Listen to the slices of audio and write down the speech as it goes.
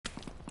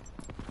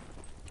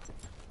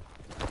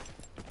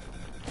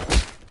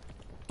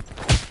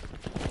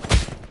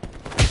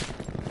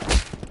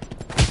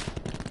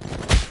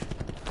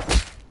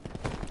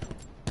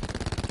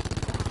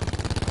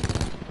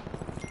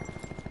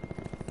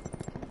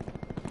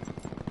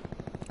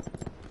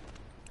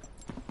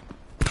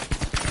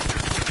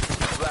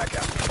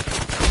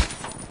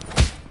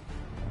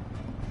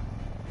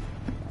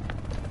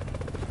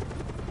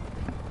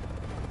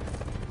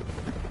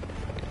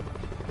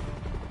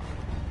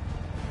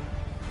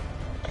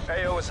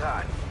AO is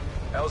hot.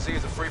 LZ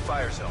is a free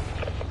fire zone.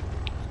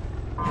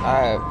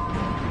 Alright.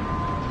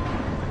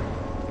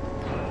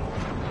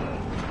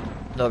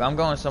 Look, I'm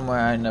going somewhere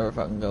I ain't never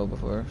fucking go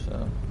before,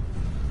 so.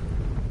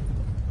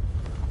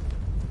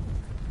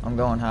 I'm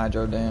going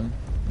Hydro Dam.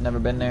 Never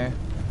been there.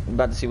 I'm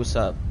about to see what's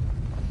up.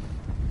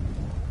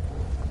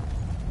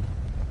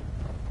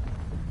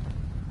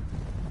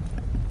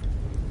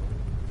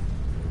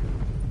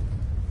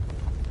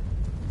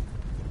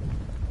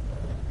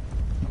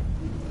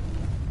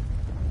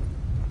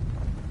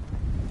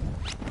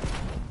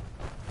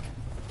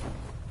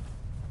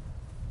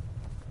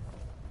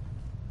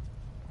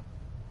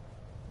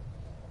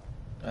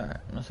 Alright,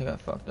 unless I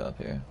got fucked up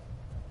here.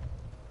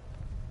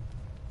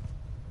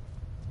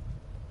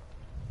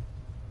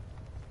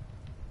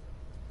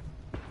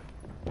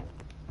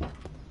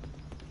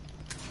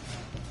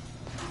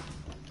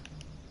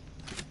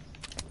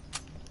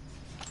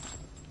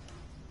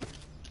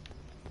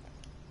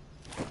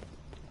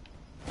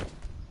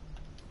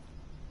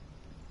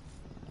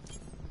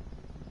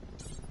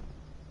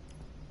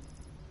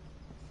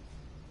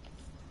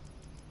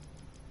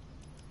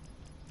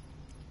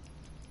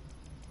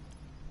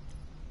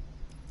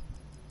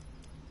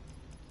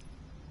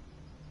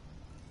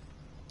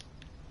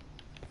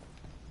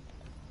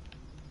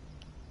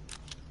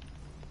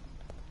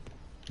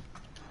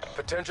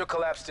 Potential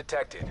collapse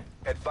detected.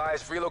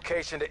 Advise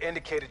relocation to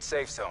indicated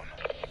safe zone.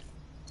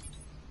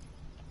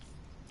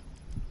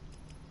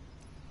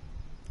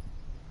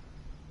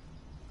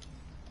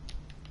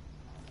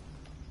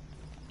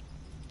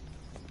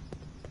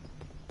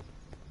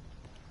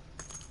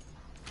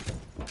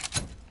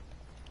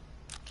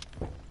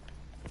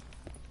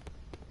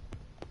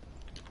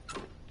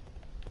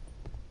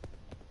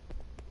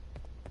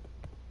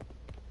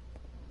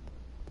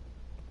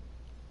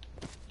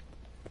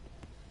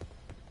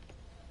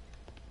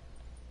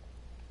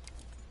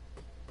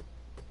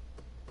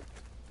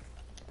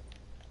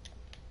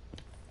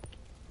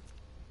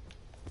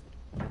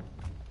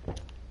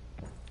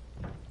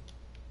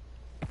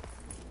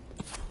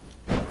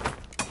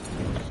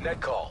 Net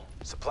call.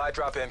 Supply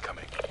drop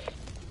incoming.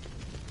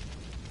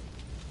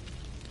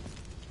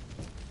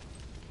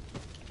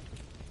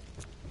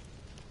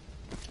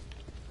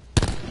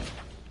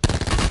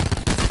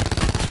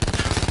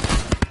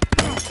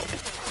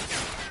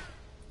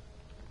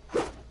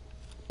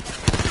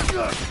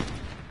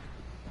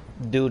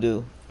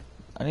 Doo-doo.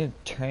 I need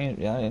to turn,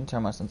 yeah, I didn't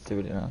turn my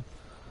sensitivity on.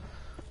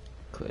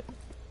 Quit.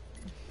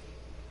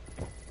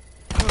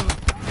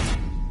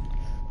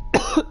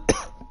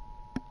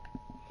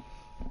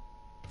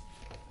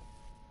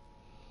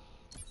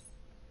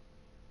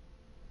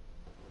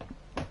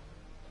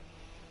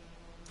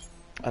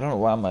 I don't know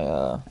why my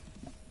I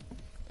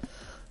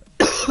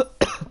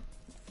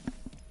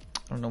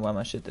don't know why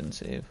my shit didn't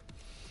save.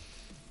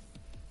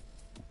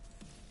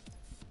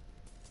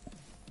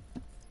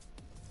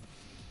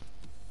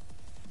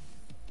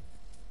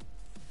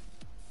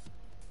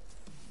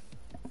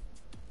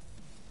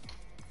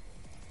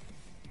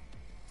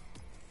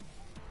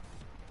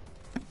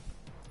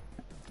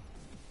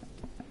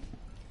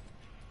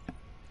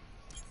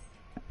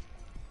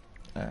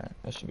 Alright,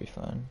 that should be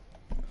fine.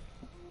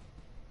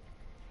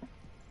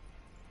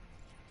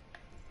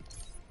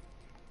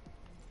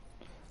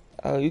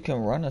 Oh, you can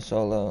run a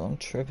solo. I'm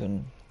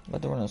tripping. I'm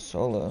about to run a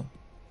solo.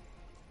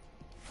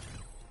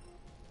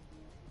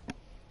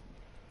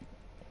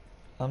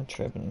 I'm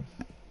tripping.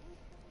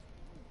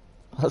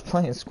 I was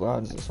playing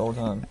squads this whole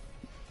time.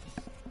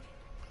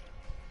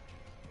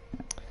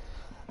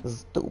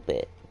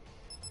 Stupid.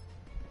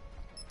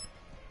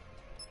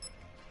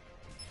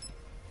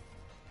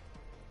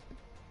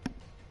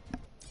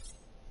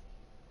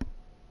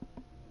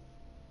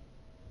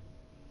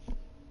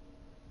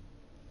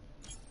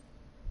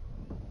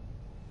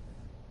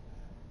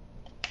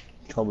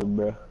 Coming,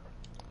 bro.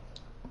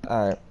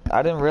 Alright.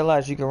 I didn't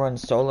realize you can run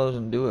solos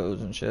and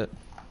duos and shit.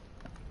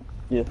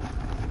 Yeah.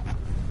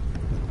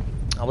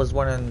 I was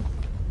running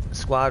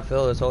squad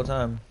fill this whole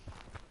time.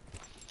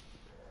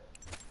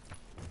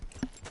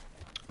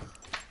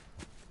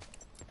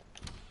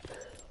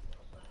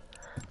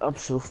 I'm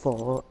so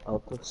far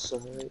out the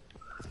side.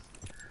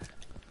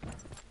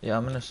 Yeah,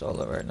 I'm in a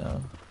solo right now.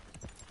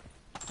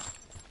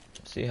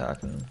 See how I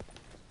can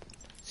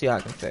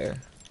fare.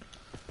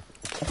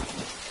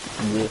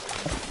 Yeah.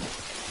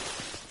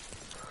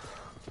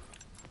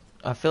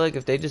 I feel like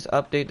if they just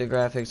update the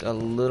graphics a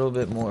little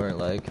bit more,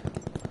 like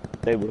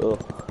They will.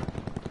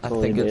 I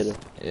think it's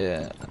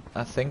yeah.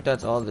 I think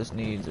that's all this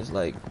needs is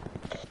like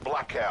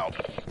Blackout.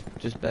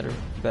 just better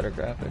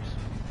graphics,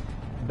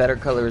 better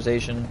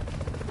colorization.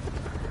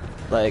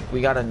 Like we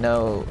gotta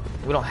know.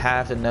 We don't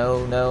have to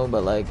know,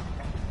 but like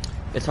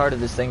it's hard to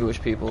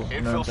distinguish people.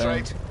 You know what I'm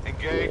saying?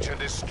 Infiltrate, engage, and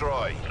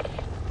destroy.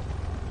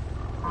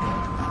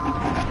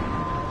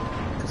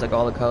 Cause like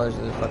all the colors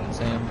are the fucking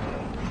same.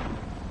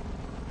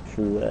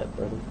 True that,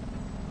 brother. Do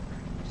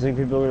you think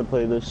people are gonna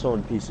play this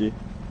on PC?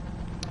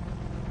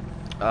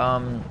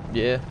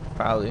 Yeah,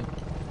 probably.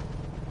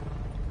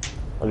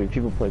 I mean,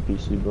 people play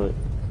PC, but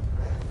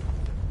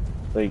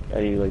like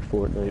I need like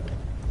Fortnite.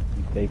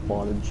 Fake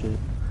mod and shit.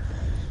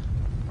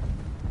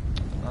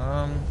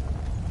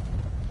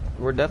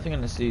 We're definitely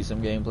gonna see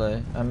some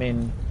gameplay. I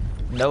mean,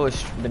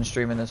 Noah's been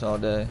streaming this all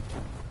day.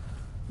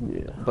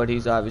 Yeah. But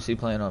he's obviously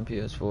playing on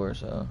PS4,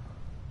 so.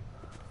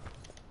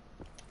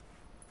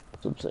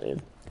 That's what I'm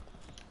saying.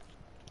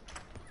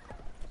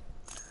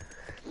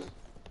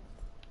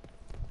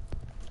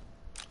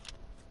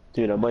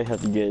 Dude, I might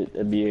have to get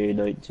NBA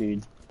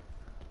 19.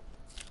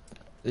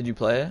 Did you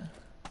play it?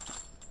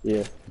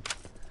 Yeah.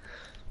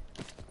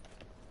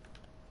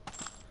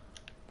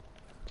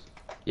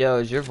 Yo,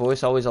 is your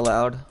voice always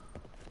allowed?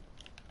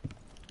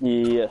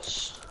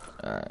 Yes.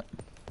 Alright.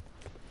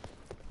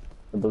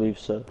 I believe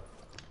so.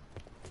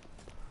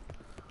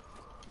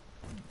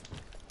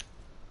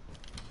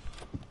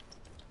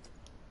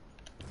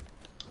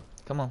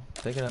 Come on,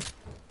 pick it up.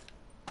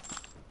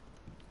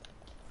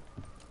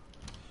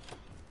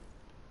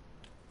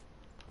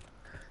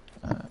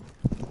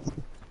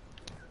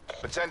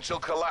 Potential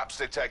collapse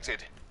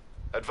detected.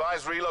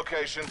 Advise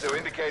relocation to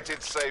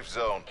indicated safe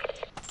zone.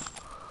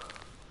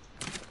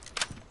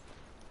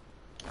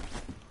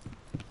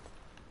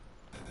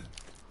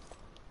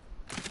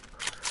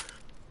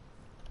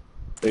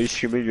 Are you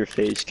streaming your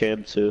face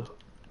cam too?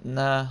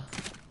 Nah.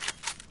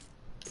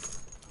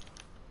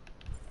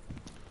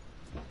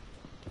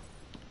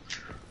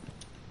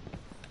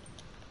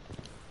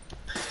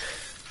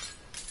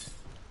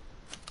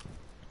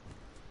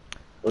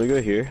 Wanna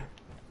go here?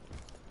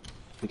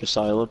 Like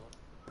asylum?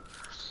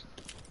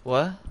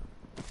 What?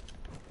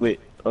 Wait,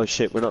 oh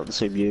shit, we're not in the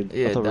same game.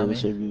 Yeah, I thought we were in the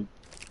dummy. same game.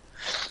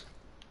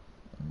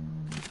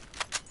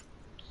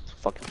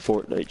 Fucking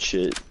Fortnite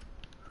shit.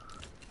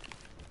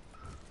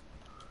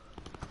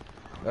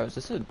 Bro, is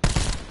this a...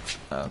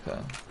 Oh, okay. I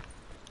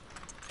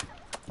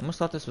almost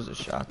thought this was a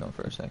shotgun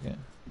for a second.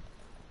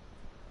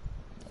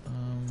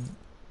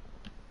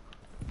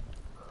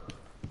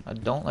 I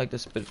don't like the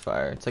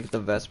Spitfire. It's like the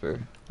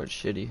Vesper, but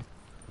shitty.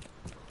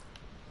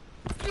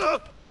 I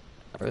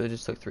really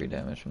just took 3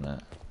 damage from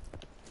that.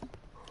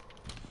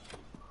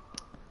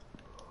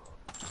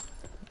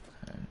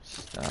 Alright,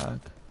 stock.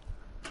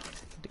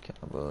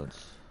 Decal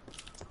bullets.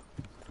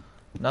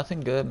 Nothing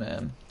good,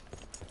 man.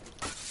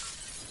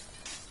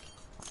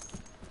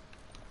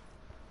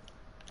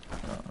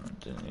 Oh,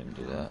 didn't need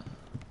to do that.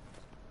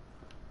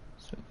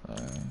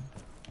 Spitfire.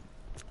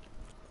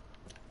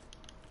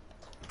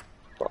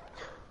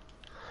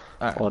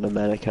 Alright.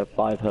 Automatic have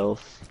 5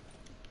 health.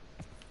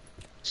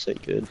 Say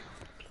good.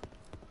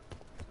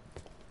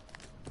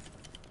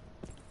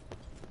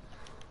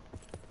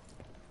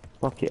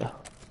 Fuck yeah.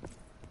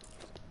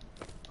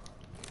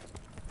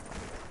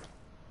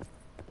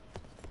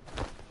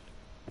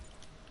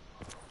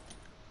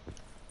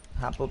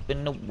 Hop up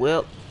in the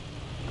whip.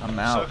 I'm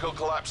out. Circle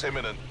collapse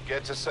imminent.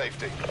 Get to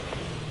safety.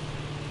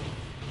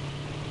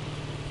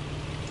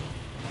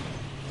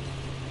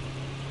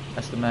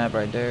 That's the map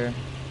right there.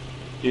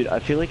 Dude, I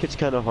feel like it's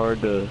kind of hard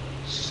to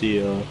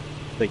see,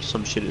 like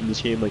some shit in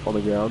this game, like on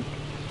the ground.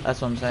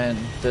 That's what I'm saying.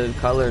 The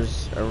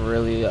colors are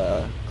really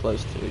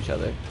close to each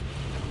other.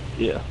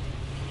 Yeah.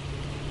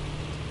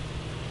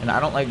 And I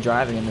don't like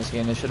driving in this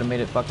game. They should have made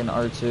it fucking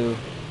R2.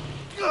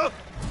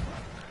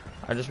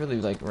 I just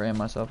really like ran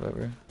myself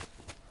over.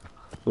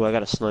 Ooh, I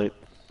got a snipe.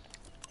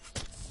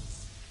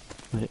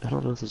 Wait, I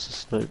don't know if this is a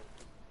snipe.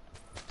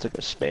 It's like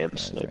a spam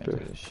sniper.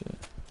 This shit.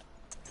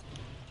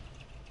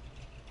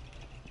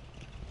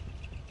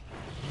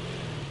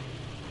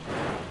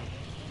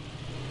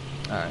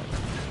 Alright.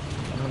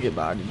 I'm gonna get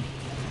bodied.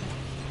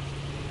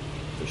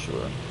 For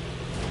sure.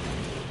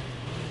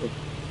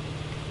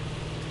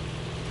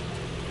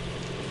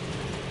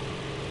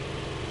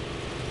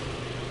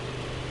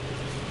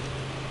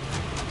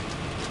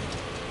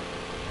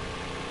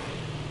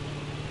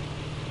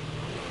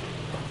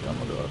 I'm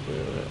gonna go up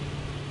there with it.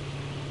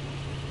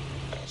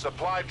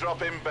 Supply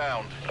drop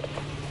inbound.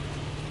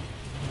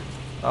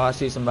 Oh, I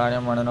see somebody.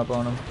 I'm running up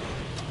on him.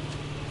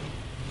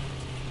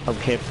 I'm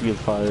camping in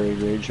firing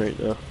range right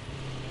now.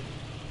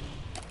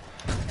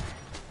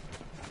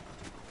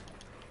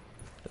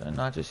 Did I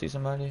not just see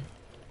somebody?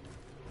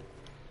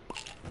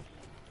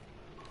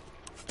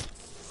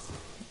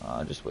 Oh,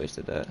 I just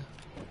wasted that.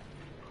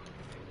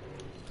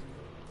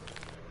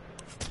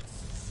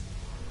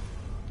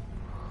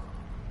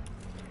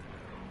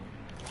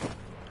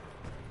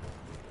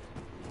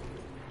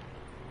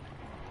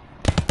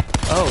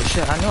 Oh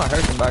shit, I knew I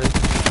heard somebody.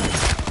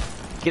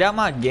 Get out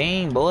my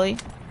game, boy.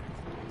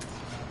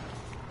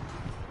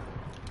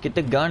 Get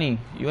the gunny.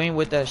 You ain't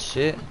with that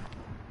shit.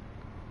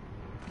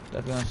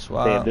 Definitely gonna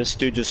swap. Damn, this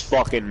dude just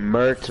fucking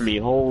murked me.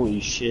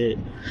 Holy shit.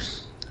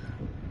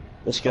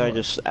 This guy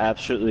just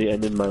absolutely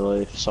ended my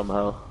life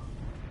somehow.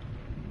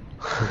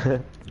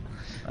 Alright,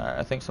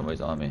 I think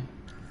somebody's on me.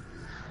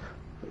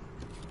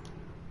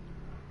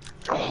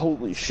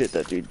 Holy shit,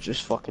 that dude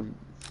just fucking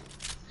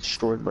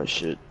destroyed my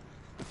shit.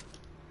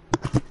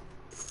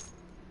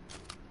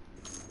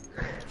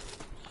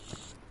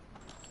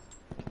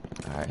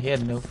 Alright, he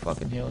had no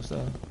fucking heals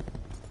though.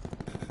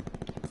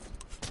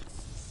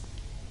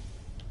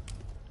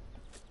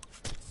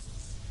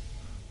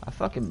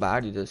 fucking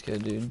bodied this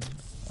kid, dude.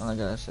 All I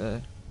gotta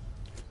say.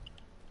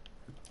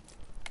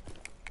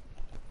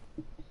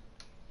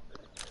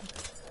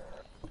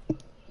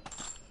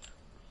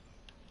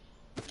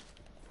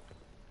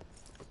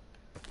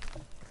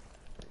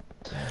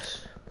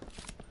 Yes.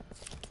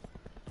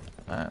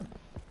 Alright.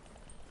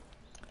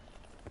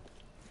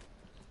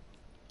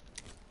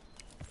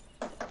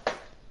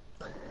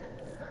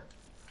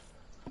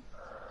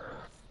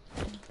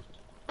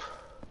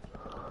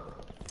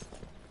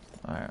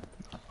 Alright.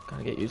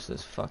 Gotta get used to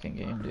this fucking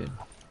game, dude.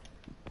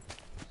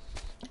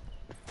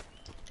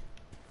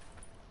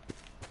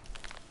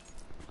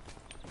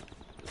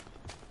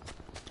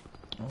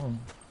 Oh.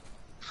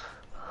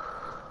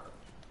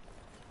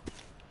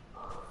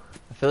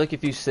 I feel like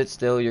if you sit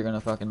still, you're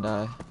gonna fucking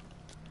die.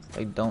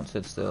 Like, don't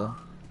sit still.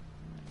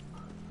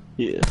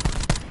 Yeah.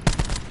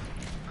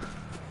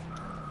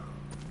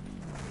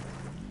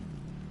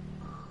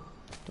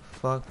 The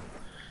fuck?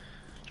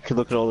 You can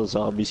look at all the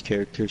zombies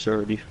characters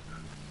already.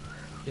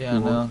 Yeah, I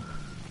know.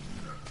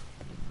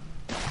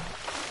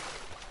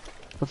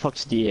 The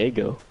fuck's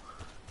Diego?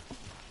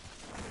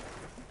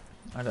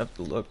 I'd have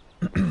to look.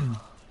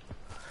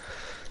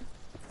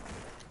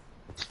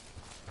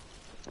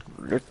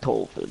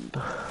 Richthofen.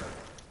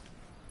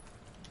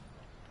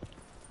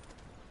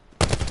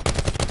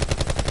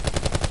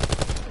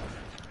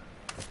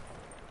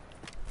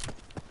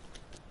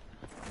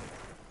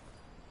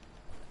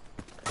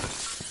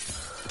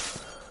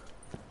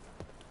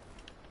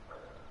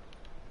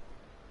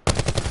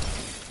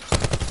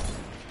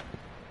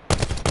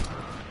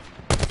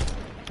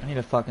 I need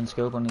a fucking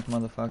scope on this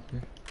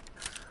motherfucker.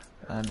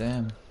 God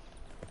damn.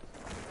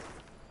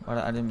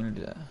 I didn't mean to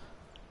do that.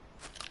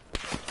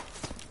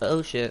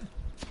 Oh shit.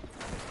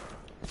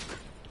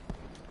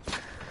 Give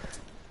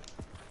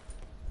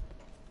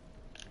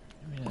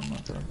me that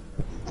motherfucker.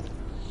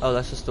 Oh,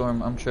 that's a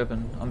storm. I'm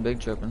tripping. I'm big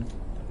tripping.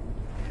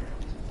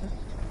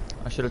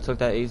 I should have took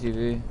that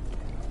AZV.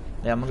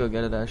 Yeah, I'm gonna go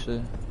get it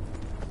actually.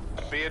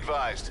 Be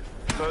advised.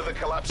 Further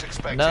collapse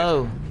expected.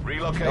 No!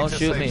 Relocate Don't to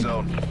shoot safe me.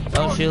 zone.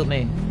 Don't shoot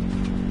me.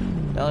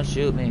 Don't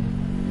shoot me.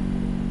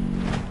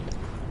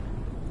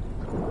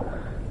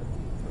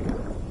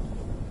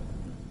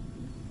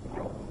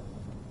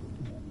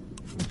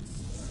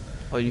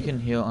 Oh, you can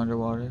heal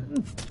underwater.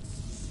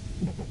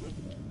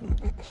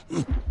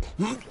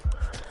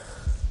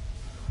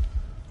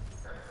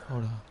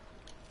 Hold on.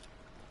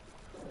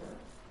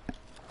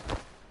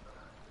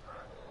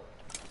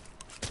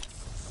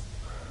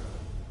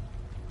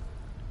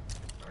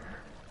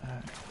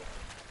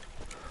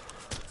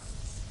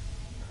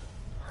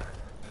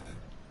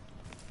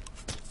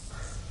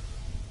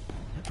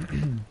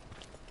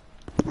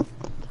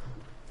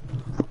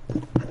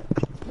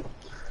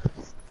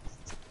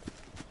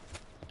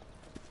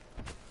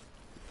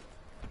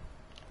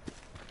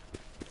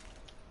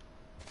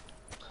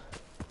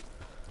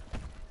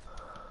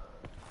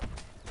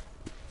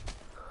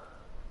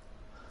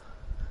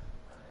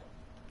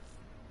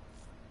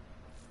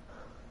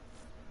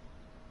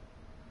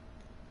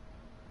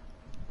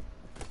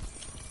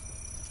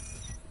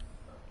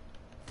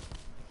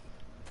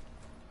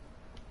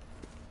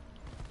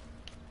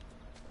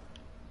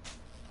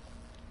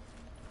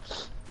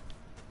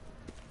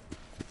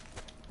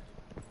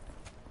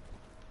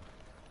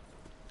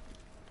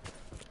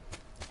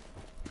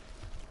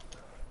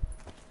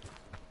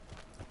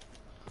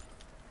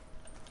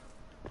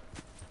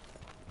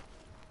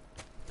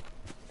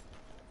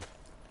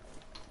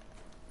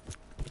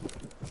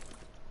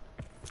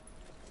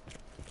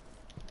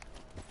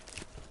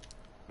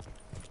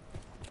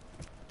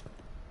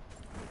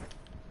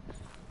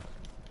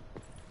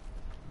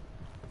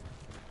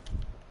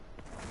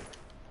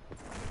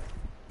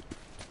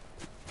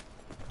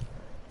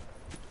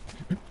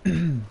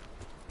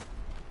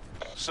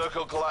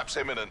 Circle collapse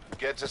imminent.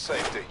 Get to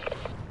safety.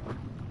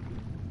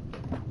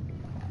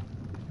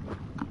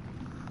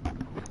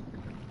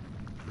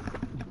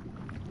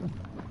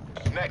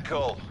 Net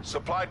call.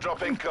 Supply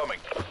drop incoming.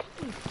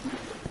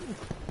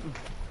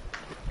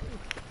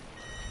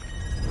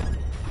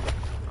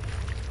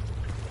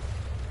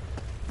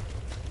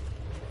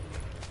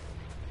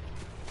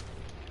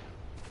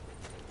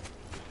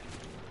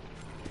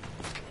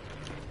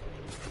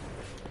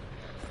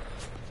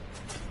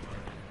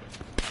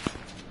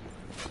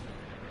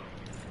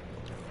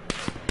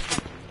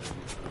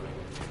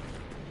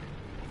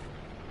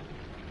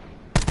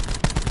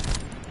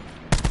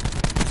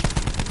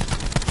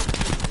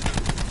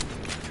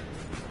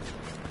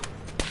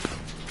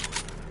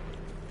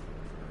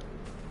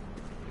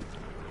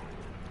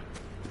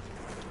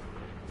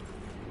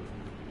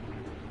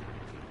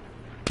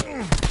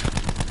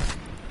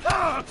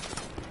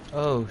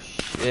 Oh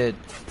shit.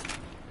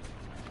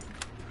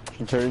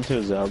 Can turn into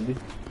a zombie?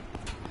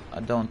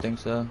 I don't think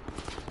so.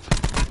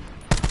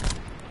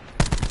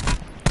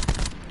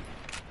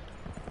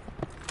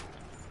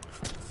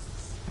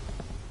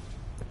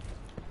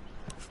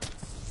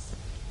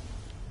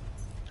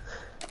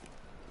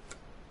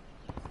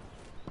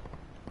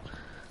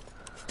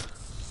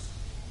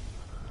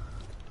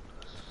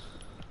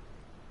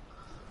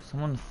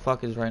 Someone the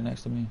fuck is right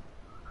next to me.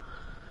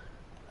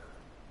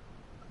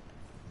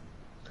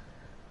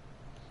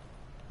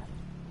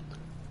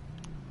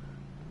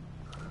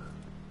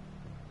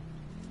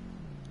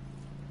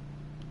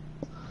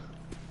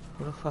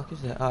 Who the fuck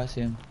is that? Oh, I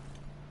see him.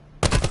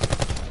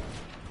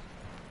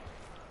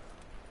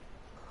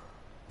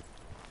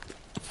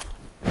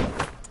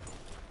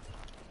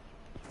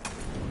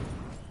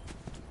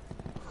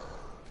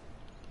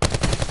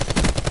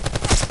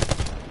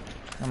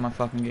 Not my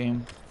fucking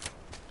game.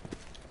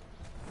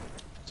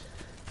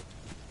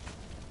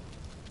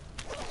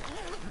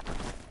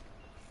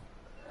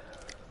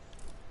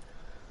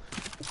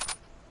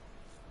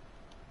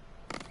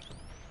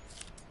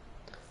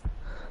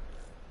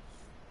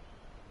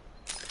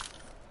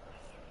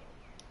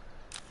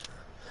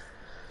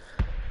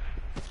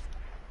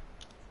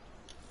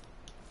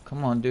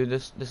 Come on, dude.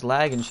 This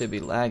lagging should be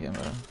lagging,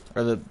 bro.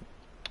 Or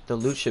the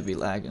loot should be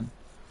lagging.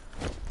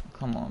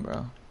 Come on,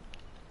 bro.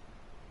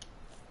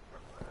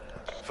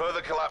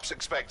 Further collapse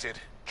expected.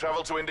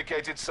 Travel to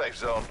indicated safe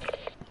zone.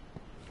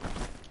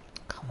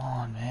 Come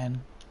on,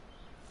 man.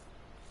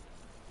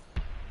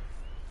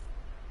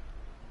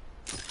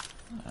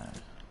 Alright.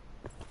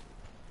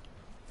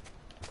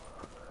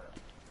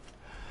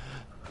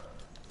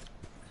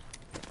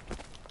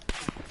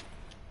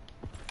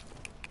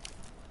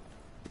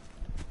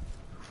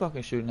 Who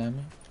fucking shooting at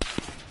me?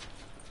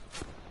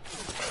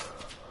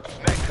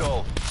 Net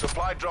call.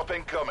 Supply drop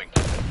incoming.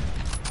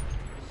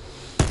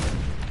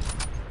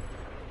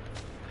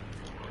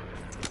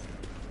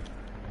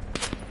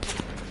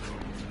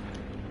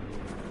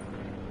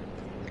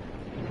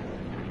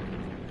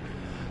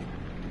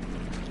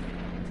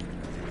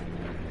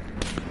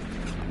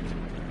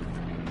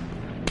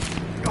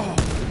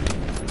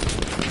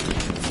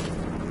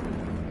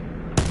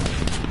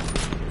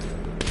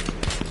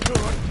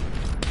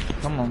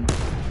 Come on.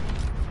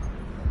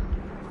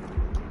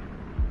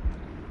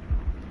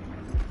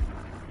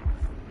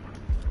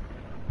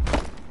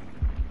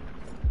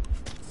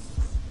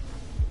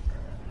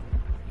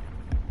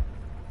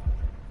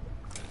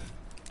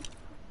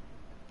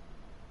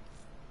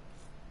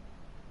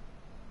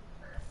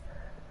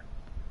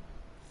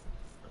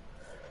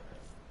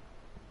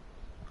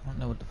 I don't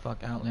know what the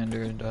fuck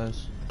Outlander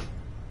does.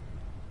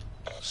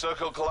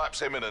 Circle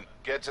collapse imminent.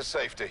 Get to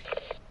safety.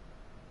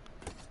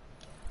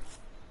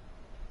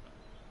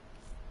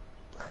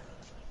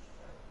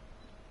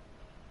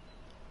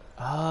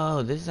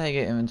 Oh, this is how you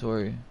get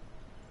inventory.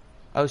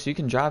 Oh, so you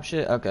can drop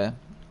shit? Okay.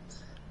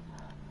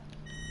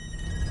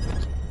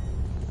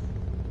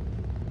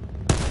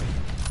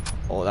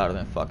 Oh, that would've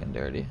been fucking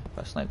dirty if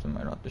I sniped him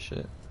right off the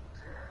shit.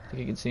 Think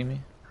he can see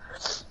me?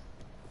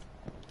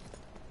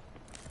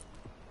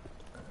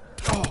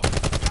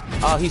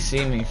 Oh, he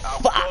seen me.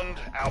 Outgunned,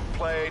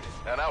 outplayed,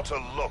 and out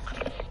of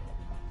luck.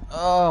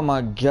 Oh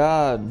my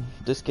god.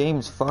 This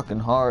game's fucking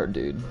hard,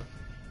 dude.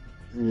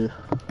 Yeah.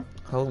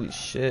 Holy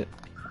shit.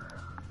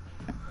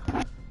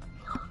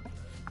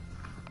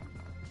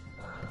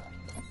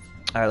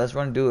 Alright, let's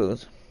run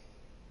duos.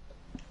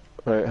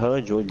 Alright, how do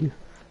I join you?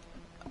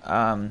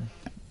 Um,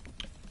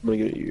 I'm gonna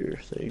get your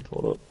thing.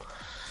 Hold up.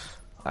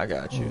 I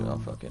got you. I'll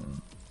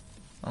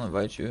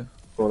invite you.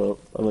 Hold up.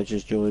 I might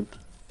just join.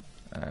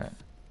 Alright.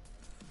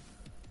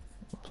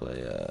 We'll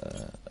play,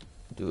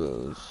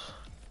 duos.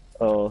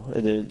 Oh,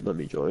 it didn't let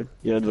me join.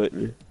 Yeah, invite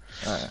me.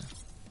 Alright.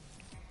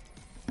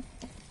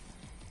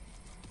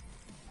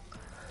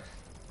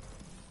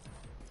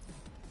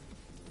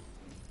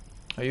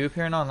 Are you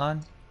appearing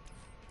online?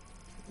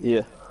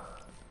 Yeah.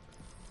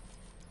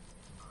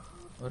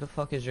 What the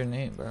fuck is your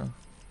name, bro?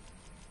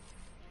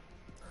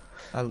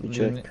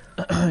 Check.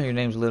 Your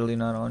name's literally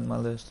not on my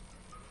list.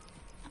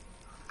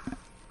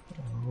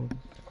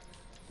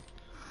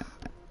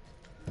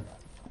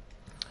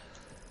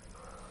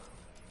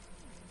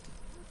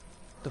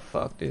 The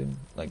fuck, dude?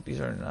 Like,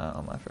 these are not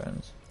on my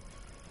friends.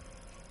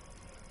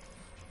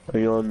 Are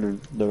you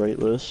on the right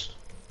list?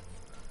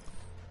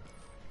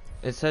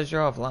 It says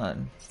you're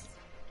offline.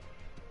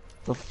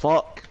 The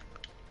fuck?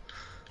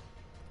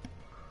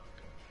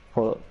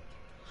 Hold up.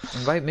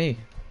 Invite me,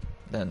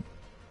 then.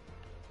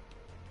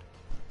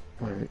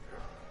 Alright.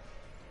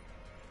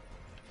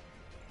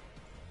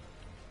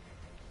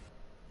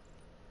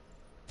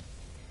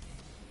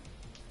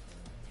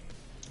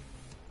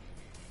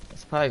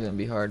 It's probably gonna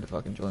be hard to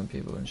fucking join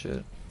people and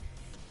shit.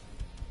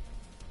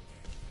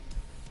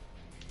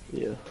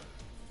 Yeah.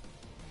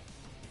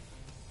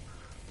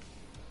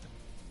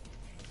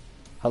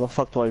 How the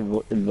fuck do I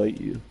invite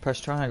you? Press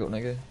triangle,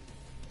 nigga.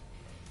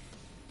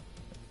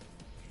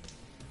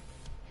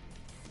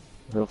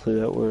 Hopefully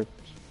that works.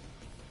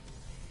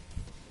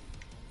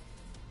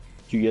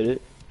 Did you get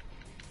it?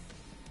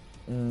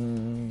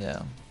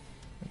 Yeah.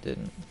 It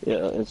didn't.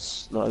 Yeah,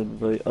 it's not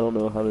invite. I don't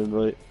know how to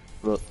invite.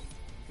 Look,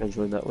 can I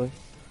join that way?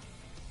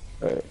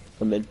 Alright,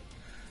 I'm in.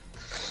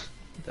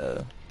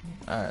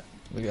 Alright,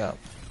 we got.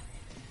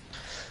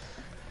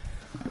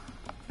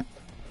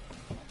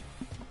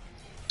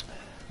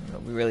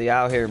 We really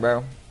out here,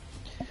 bro.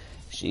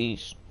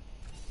 Sheesh.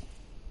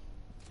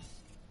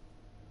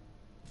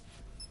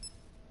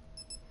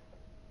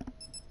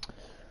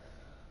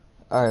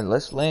 Alright,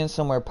 let's land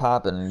somewhere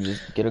popping and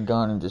just get a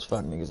gun and just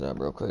fuck niggas up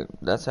real quick.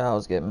 That's how I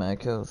was getting mad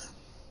kills.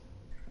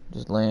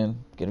 Just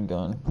land, get a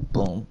gun,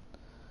 boom.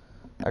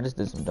 I just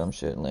did some dumb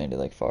shit and landed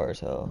like far as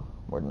hell,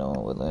 where no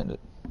one would land it.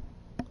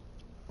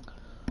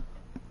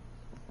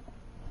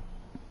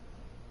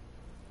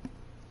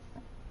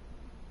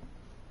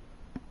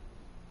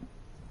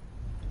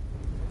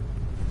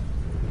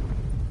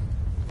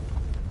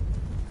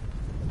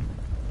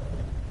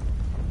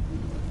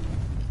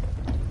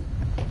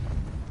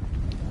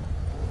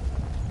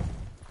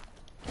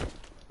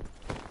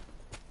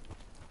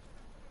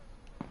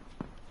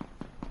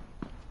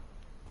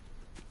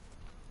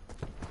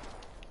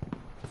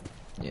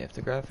 Yeah, if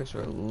the graphics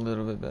were a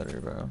little bit better,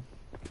 bro,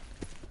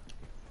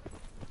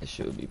 it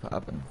should be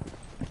popping.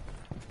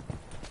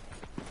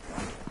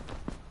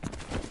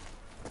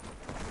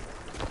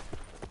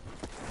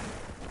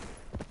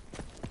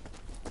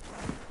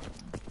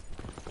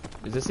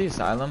 Is this the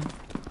asylum?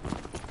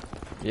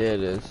 Yeah, it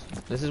is.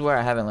 This is where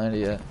I haven't landed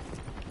yet.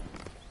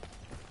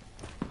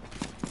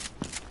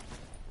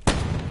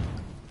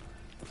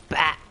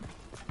 Bah!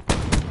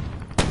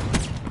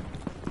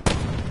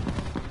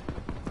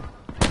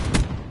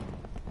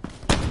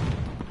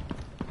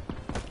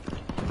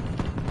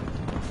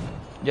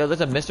 Yo,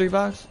 there's a mystery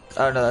box?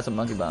 Oh no, that's a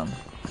monkey bomb.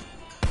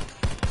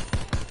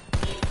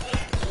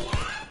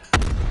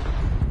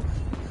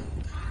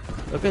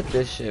 Look at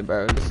this shit,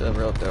 bro. This is a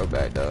real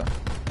throwback, though.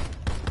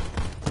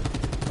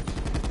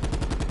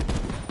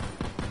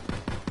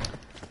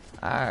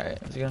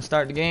 Alright, is he gonna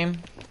start the game?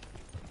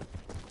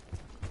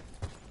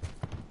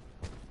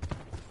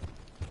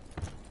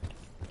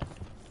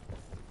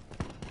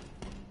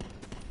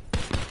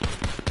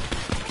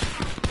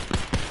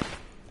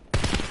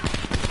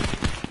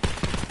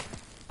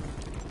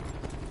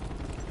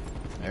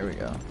 There we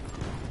go.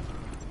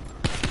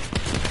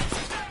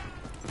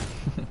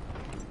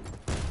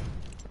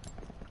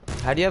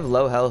 How do you have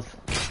low health?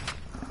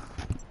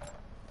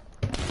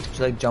 Should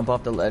you like jump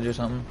off the ledge or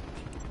something?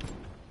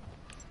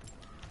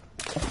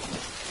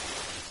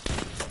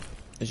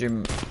 Is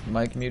your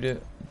mic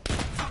muted?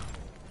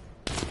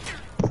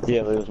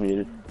 Yeah, it was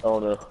muted. Oh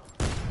no.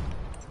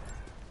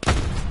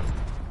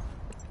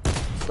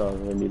 It's not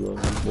gonna be long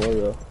more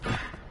though.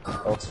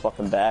 Oh, it's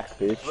fucking back,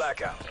 bitch.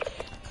 Blackout.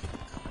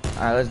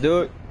 Alright, let's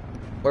do it.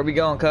 Where we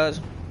going, cuz?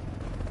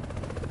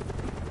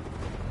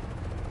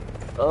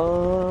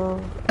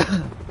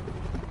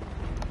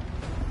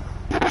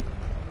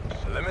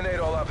 Eliminate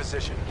all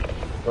opposition.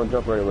 Don't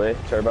jump right away,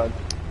 turbine.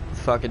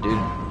 Fuck it, dude.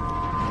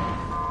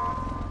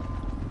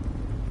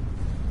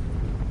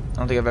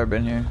 I don't think I've ever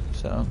been here,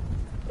 so.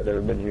 I've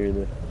never been here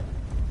either.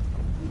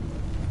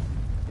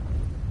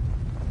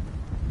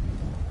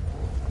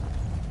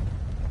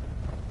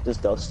 This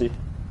Dusty.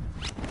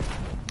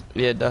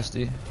 Yeah,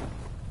 Dusty.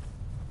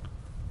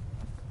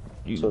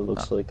 You, So it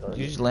looks like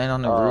you just land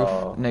on the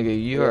roof?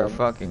 Nigga, you are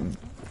fucking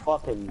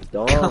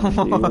dumb,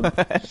 dude.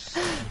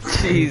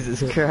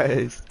 Jesus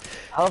Christ.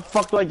 How the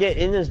fuck do I get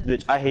in this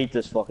bitch? I hate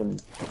this fucking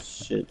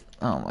shit.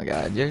 Oh my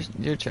god,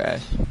 you're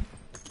trash.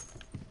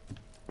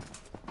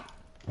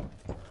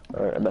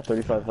 Alright, I'm at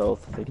 35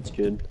 health. I think it's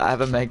good. I have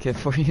a med kit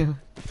for you.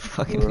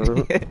 Fucking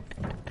idiot.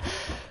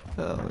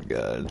 Oh my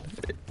god.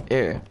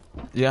 Here.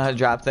 You know how to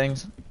drop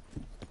things?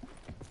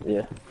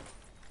 Yeah.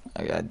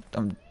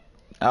 I'm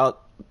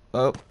out.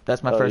 Oh,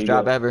 that's my first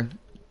drop ever.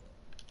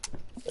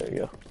 There you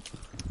go.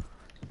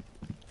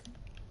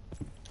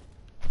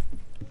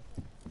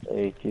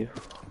 Thank you.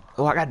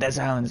 Oh, I got dead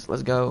silence.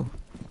 Let's go.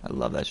 I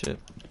love that shit.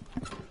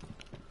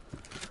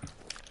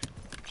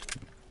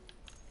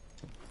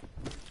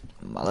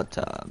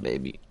 Molotov,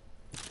 baby.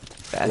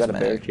 Fast I got a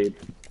mag. barricade.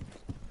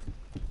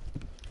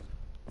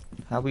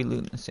 How we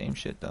looting the same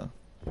shit though?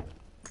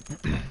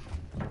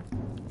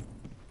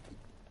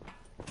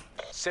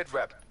 Sit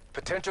rep.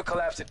 Potential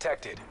collapse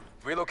detected.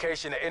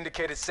 Relocation to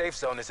indicated safe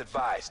zone is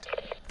advised.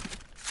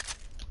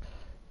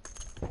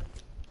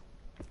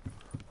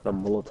 A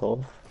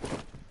Molotov.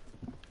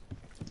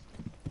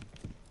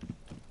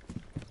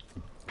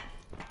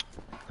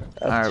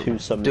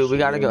 Alright, dude, we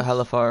gotta go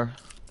hella far.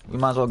 We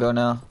might as well go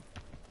now.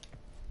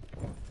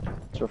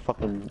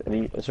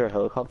 Is there a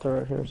helicopter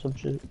right here or some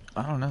shit?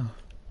 I don't know.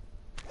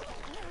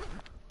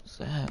 What's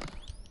that?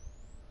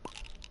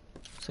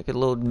 It's like a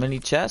little mini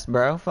chest,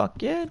 bro.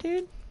 Fuck yeah,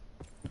 dude.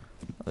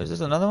 Oh, is this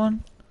another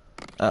one?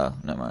 Oh,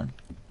 never mind.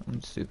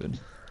 I'm stupid.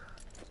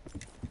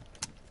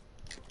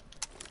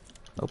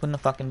 Open the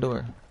fucking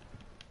door.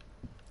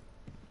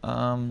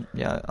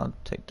 Yeah, I'll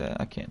take that.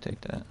 I can't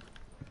take that.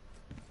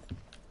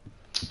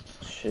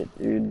 Shit,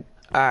 dude.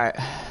 Alright,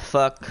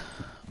 fuck.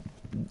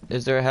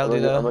 Is there a heli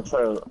though? I'm gonna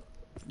try to...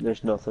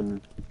 There's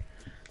nothing.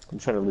 I'm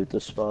trying to loot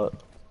this spot.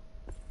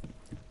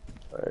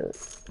 Alright.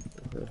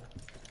 Okay.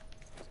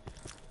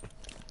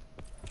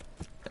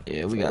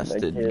 Yeah, we got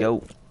to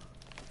go.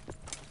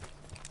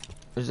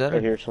 Is that I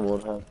hear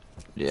someone have...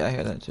 Yeah, I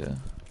hear that too.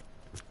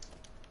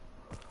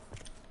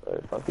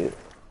 Alright, fuck it.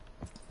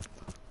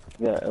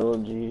 We got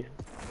LMG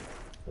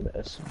and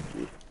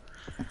SMG.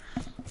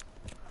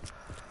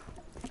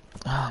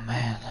 Oh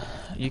man,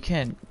 you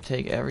can't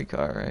take every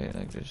car, right?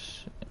 Like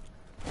just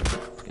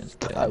against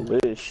the I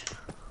wish.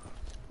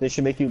 They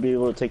should make you be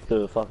able to take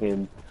the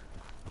fucking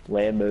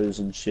Lambos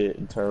and shit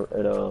and turn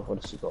at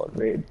what is it called?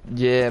 Raid.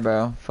 Yeah,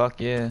 bro. Fuck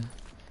yeah.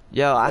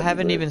 Yo, I That'd be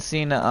haven't lit. even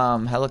seen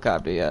a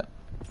helicopter yet.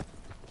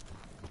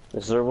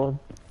 Is there one?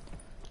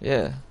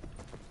 Yeah.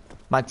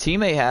 My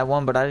teammate had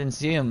one, but I didn't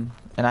see him,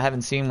 and I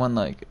haven't seen one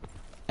like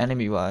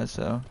enemy-wise.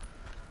 So.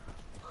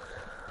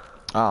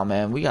 Oh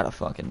man, we got a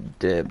fucking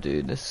dib,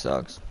 dude. This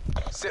sucks.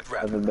 Sit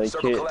rep. Have a med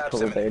Circle kit, collapse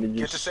couple imminent. Get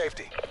bandages. to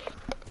safety.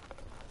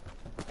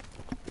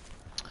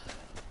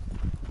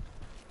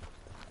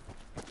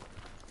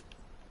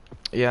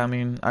 Yeah, I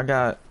mean, I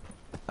got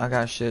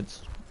shits.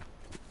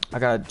 I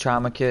got a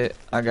trauma kit.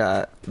 I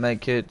got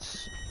med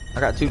kits. I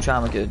got 2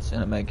 trauma kits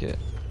and a med kit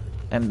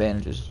and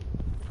bandages.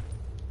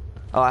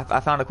 Oh, I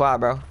found a quad,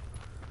 bro.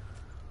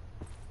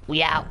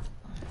 We out.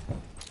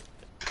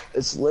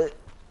 It's lit.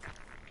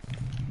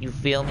 You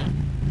feel me?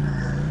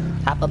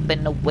 Hop up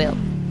in the whip.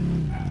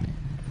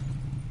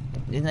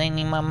 This ain't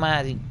in my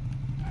mind.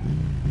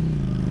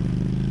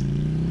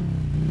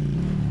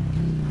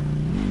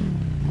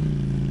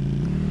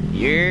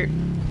 Yeah.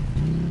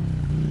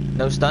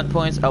 No stunt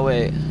points? Oh,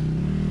 wait.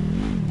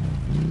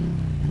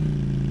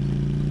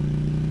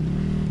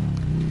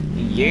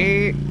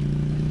 Yeah.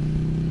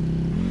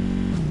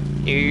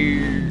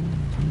 Yeah.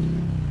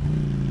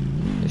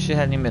 This shit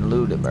hadn't even been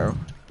looted, bro.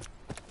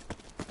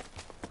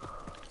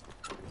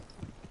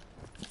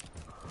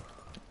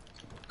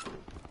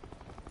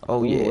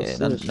 Oh Ooh, yeah, what's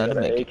this? You got an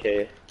make.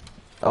 AK.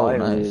 Oh, I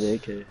nice.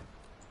 need an AK.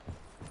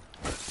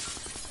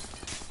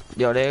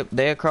 Yo,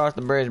 they across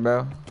the bridge,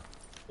 bro.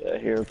 Yeah,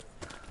 here.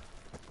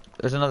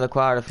 There's another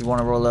quad if you want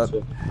to roll up.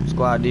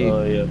 Squad D.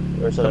 Oh yeah.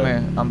 Where's that? Come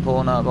here. I'm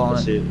pulling up on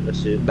Let's it. see it. Let's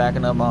see it.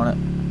 Backing up on it.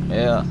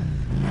 Yeah.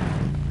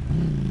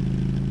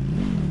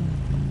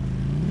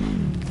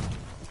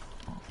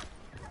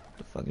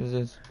 The fuck is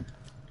this?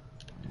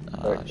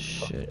 Oh Right.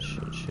 shit.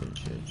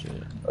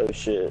 Oh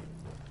shit.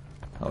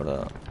 Hold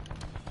up.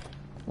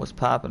 What's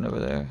popping over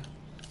there?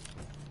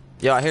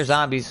 Yo, I hear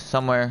zombies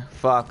somewhere.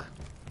 Fuck.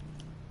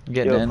 I'm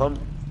getting in. Come.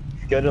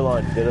 Get a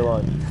line. Get a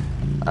line.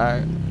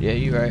 Alright. Yeah,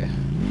 you right.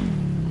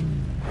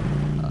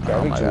 Oh my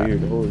Driving's God.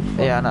 weird. Holy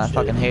fucking Yeah, I know. I shit.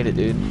 fucking hate it,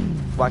 dude.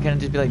 Why can't it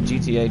just be like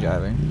GTA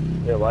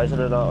driving? Yeah, why isn't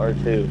it not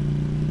R2?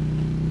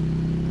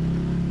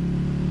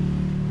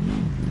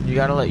 You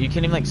gotta you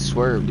can't even like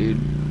swerve, dude.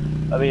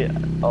 I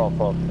mean, oh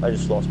fuck, I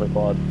just lost my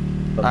quad.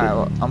 Okay. Alright,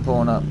 well, I'm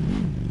pulling up.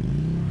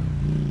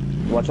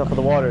 Watch out for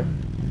the water.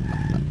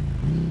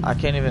 I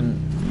can't even.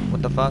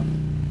 What the fuck?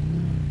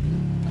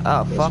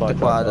 Oh, That's fuck the fine,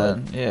 quad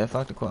fine. then. Yeah,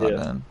 fuck the quad Yeah.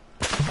 then.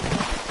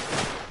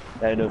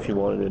 I didn't know if you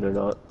wanted it or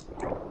not.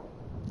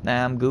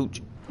 Nah, I'm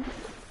gooch.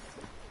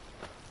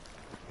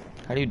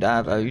 How do you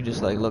dive? Oh, you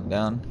just like look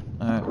down.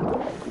 Alright.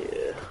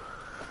 Yeah.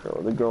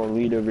 Oh, they're growing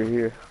weed over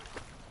here.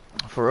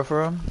 For real, for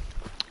real?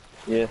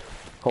 Yeah.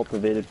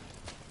 Cultivated.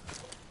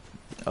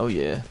 Oh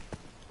yeah.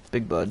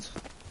 Big buds.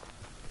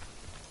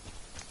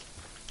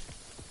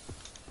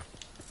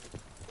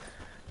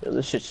 Yeah,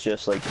 this shit's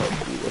just like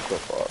PUBG. What the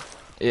fuck?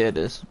 Yeah, it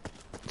is.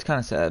 It's kind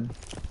of sad.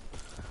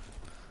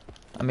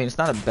 I mean, it's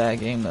not a bad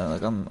game though.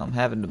 Like I'm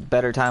having a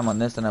better time on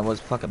this than I was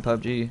fucking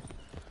PUBG.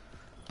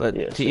 But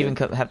Yeah, to same. even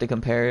have to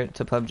compare it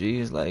to PUBG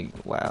is like,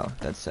 wow,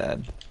 that's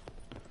sad.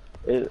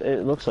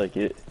 It looks like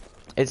it.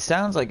 It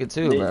sounds like it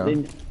too, bro.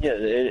 Yeah,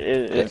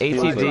 it The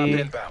feels ATV.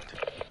 like, Inbound.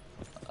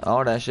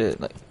 All that shit,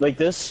 like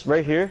this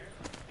right here.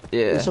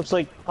 yeah, This looks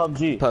like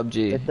PUBG.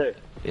 PUBG. Right there.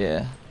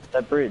 Yeah,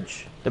 That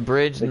bridge. the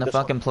bridge Like and the this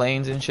fucking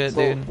planes and shit, This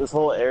whole, dude. this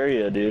whole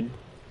area, dude.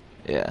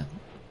 Yeah.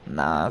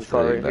 Nah, I This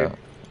car feel you, right bro. here.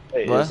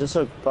 Wait, What? is this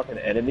a fucking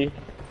enemy?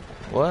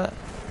 What?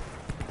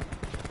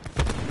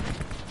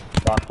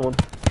 Knocked one.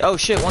 Oh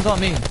shit, one's on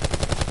me.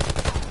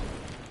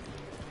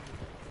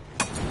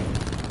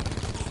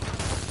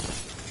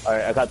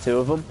 Alright, I got 2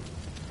 of them.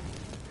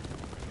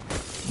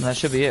 And that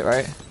should be it,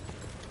 right?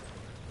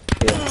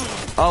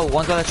 Yeah. Oh,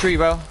 one's on a tree,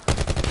 bro.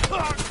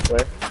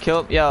 Where?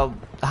 Kill, yo,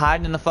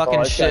 hiding in the fucking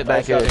I just shit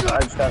got- back here. I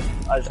just got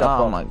Oh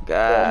fucked. my god,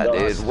 Yeah,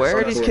 no, dude. Where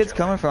are it's these on kids the-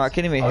 coming from? I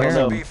can't even I hear don't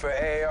know. them. B for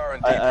AR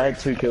and I debrief. had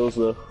 2 kills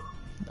though.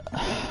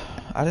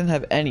 I didn't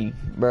have any,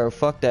 bro.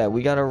 Fuck that.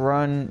 We gotta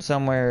run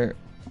somewhere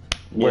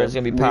where Yeah, it's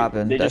gonna be they-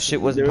 popping. they That just- shit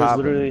wasn't there was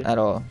popping literally- at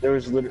all. There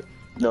was literally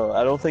no.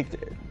 I don't think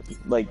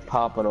like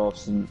popping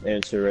off's an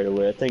answer right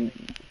away. I think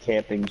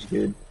camping's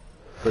good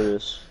for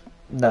this.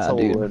 That's Nah, how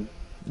we'll dude. win.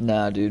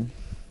 Nah, dude.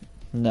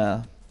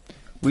 Nah.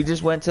 We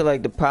just went to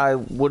like the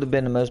probably would have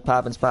been the most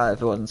popping spot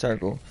if it wasn't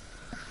Circle.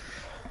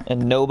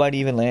 And nobody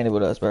even landed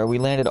with us, bro. We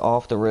landed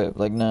off the rip.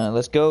 Like, nah,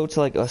 let's go to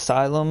like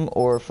Asylum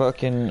or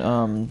fucking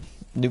Yeah,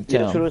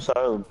 Nuketown. to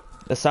Asylum.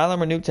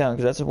 Asylum or Nuketown,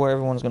 because that's where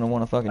everyone's gonna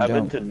want to fucking I've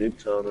jump. been to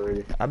Nuketown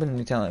already. I've been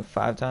to Nuketown like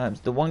 5 times.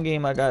 The one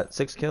game I got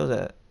 6 kills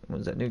at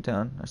was at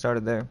Nuketown. I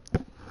started there.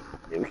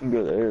 Yeah, we can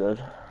go there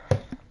then.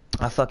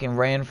 I fucking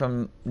ran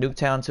from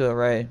Nuketown to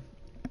Array,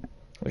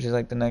 which is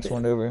like the next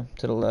one over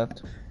to the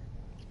left.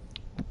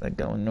 Like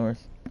going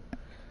north.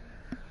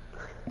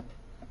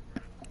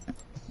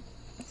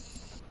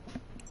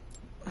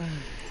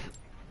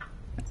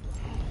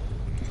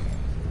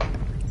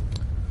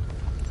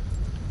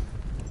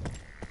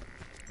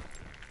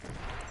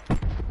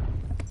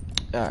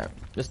 Alright,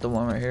 just the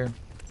one right here.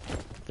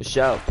 The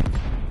shout.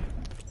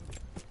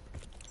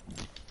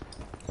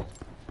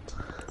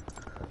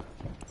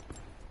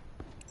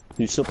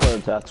 You still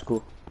playing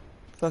tactical?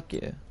 Fuck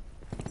yeah.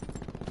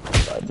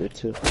 I do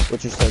too.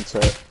 What's your sense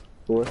at?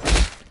 4?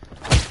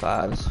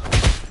 5s.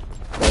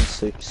 1,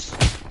 6.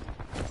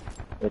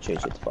 I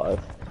changed it to 5.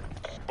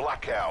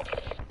 Blackout.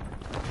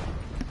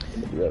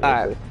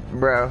 Alright,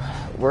 bro.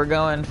 We're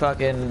going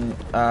fucking,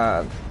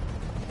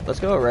 let's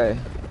go array.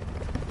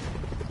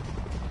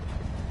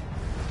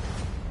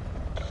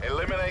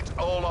 Eliminate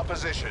all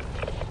opposition.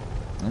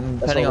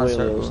 Depending on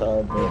circle.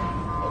 Side,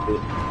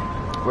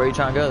 Where are you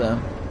trying to go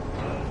then?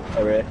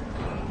 array.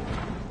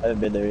 I haven't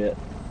been there yet.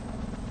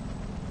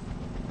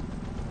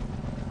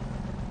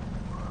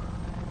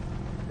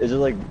 Is it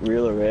like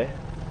real array?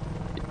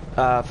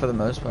 For the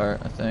most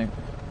part, I think.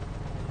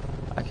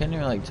 I can't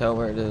even like tell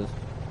where it is.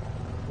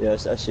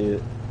 Yes, I see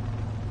it.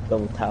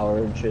 Some tower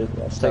and shit.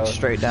 It's like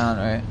straight down,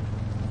 right?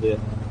 Yeah.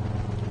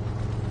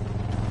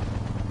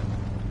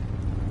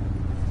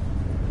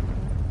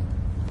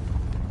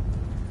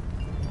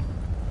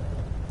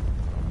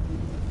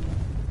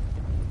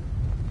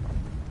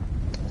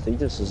 I think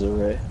this is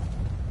array.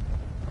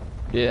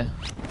 Yeah.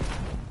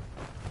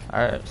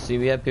 Alright, see,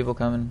 we have people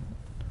coming.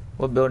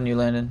 What building you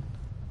landing?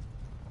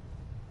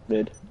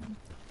 Mid.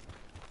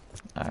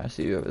 Alright, I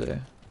see you over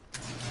there.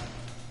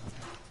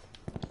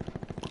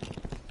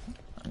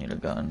 I need a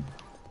gun.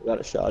 I got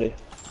a shotty.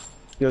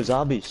 Yo,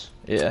 zombies.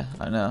 Yeah,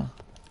 I know.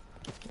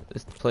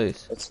 This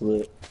place. That's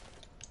lit.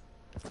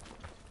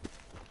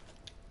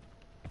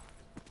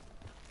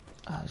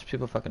 Ah, there's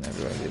people fucking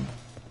everywhere, dude.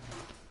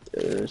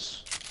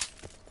 There's.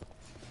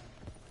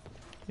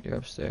 You're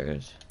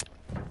upstairs.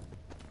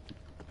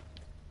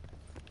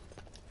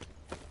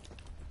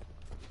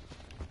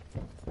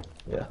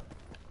 Yeah.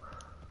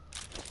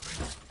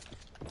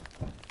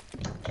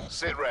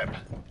 Sit rep.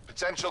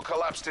 Potential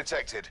collapse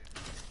detected.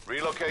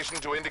 Relocation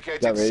to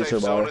indicated Got razor safe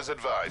zone wire. is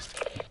advised.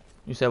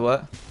 You said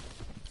what?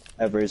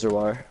 I have razor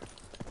wire.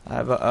 I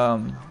have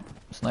a,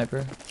 sniper.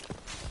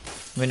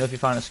 Let me know if you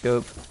find a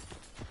scope.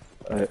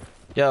 Alright.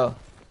 Yo,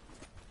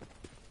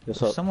 What's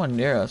there's up? someone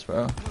near us,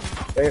 bro.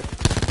 Hey.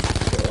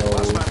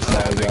 Last man Oh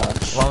standing. my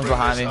gosh. One's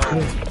behind me.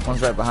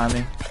 One's right behind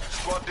me.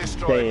 Squad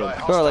destroyed by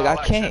Damn. Bro, like, I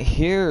hostile can't action.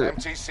 hear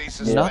MTC Yeah,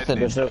 suspended. nothing.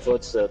 There's no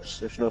footsteps.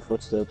 There's no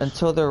footsteps.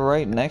 until they're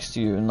right next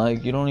to you, and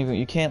like,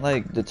 you can't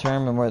like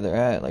determine where they're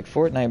at. Like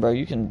Fortnite, bro,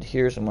 you can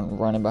hear someone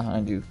running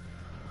behind you.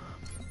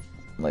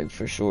 Like,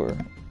 for sure.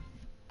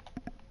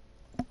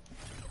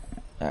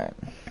 Alright.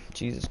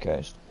 Jesus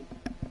Christ.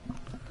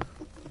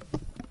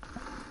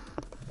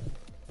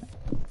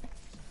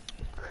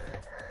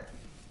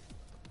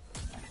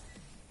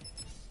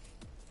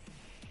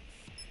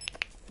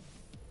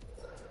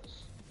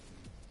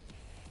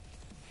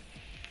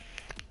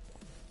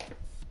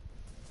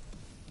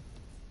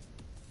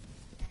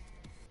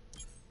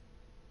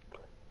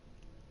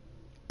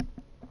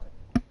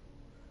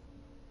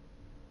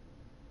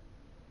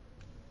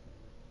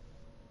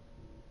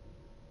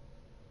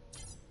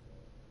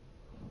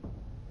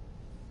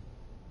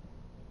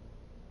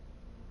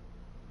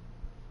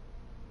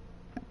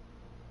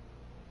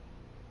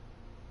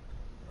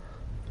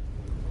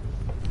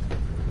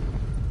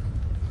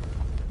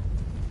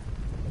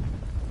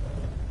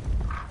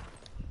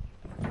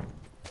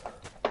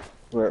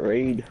 We're at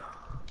raid.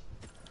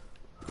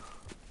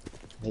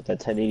 Hit that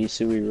 1080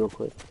 Sui real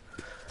quick.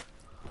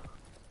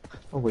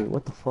 Oh wait,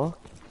 what the fuck?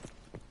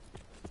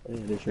 Oh yeah,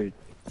 there's raid.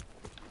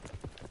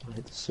 I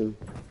hit the Sui.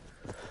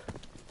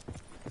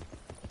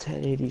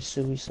 1080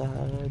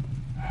 suicide.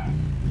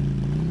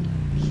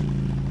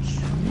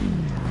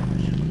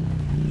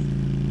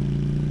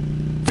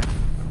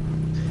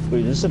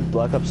 Wait, is this a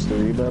Black Ops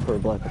 3 map or a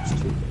Black Ops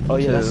 2? Oh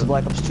yeah, that's the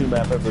Black Ops 2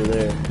 map over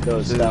there. No,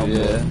 it's down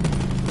there. Yeah.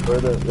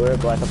 We're at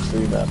Black Ops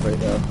 3 map right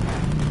now.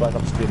 Black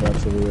Ops 2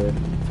 map's over there.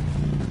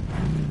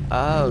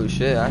 Oh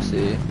shit, I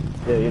see.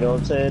 Yeah, you know what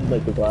I'm saying?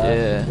 Like the glass.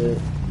 Yeah. Shit.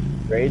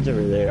 Raid's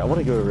over there. I want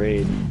to go to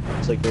raid.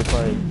 It's like they're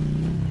playing.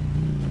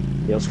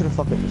 Yeah, let's go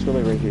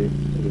like right here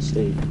to the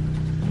state.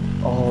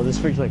 Oh, this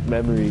brings like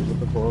memories. What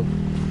the fuck?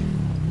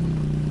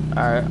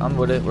 Alright, I'm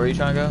with it. Where are you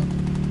trying to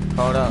go?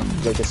 Call it out.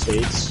 Like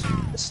estates.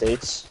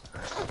 Estates.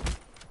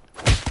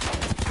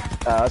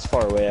 That's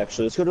far away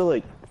actually. Let's go to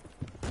like.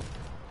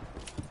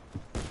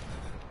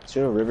 Let's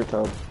go to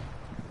Rivertown.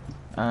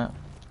 Alright.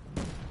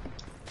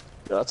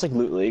 No, that's like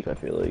Loot Lake. I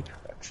feel like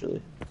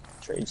actually.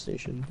 Train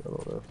station. I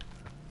don't know.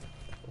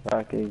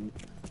 Hacking.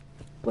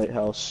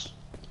 Lighthouse.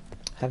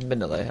 Haven't been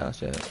to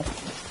Lighthouse yet. Yeah,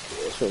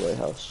 let's go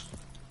Lighthouse.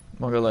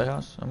 Wanna go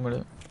Lighthouse? I'm with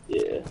it.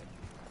 Yeah.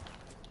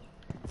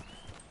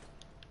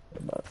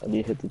 I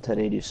need to hit the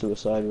 1080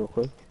 suicide real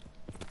quick.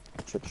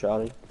 Trick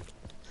shotting.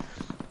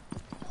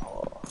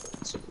 Oh,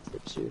 let's see what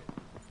flips here.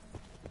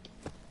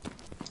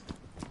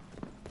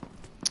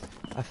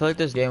 I feel like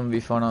this game would be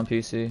fun on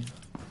PC.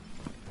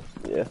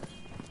 Yeah.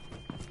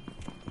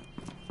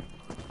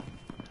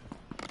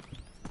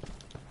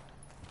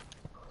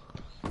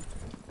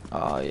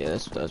 Oh yeah,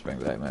 this does bring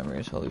back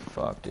memories. Holy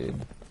fuck, dude.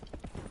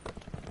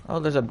 Oh,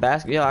 there's a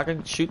basket. Yo, I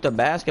can shoot the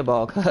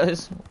basketball,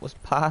 cuz. What's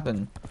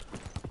poppin'?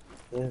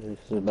 Yeah, there's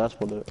a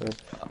basketball there,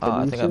 right? Oh,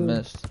 I think I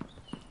missed.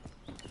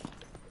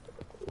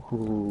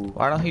 Ooh.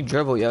 Why don't he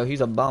dribble, yo?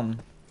 He's a bum.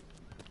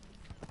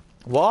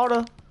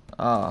 Water?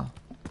 Oh.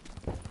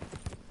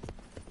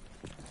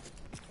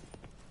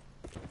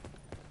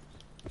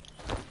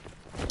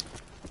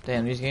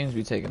 Damn, these games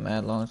be taking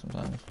mad long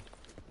sometimes.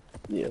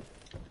 Yeah.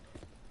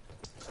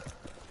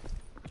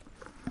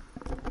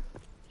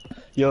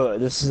 Yo,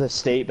 this is a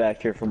state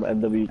back here from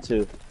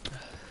MW2.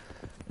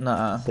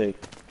 Nuh-uh. I think.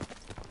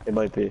 It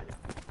might be.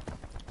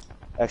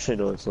 Actually,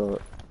 no, it's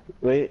not.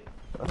 Wait,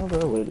 I don't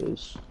know what it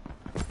is.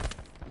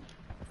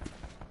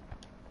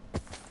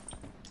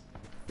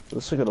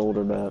 Looks like an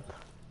older map.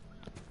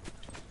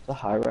 Is a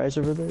high rise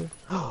over there?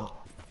 A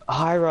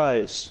high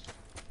rise!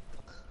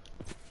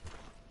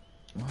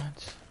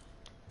 What?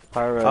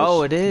 High rise.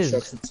 Oh, it is.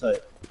 Construction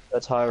site.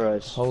 That's high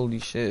rise. Holy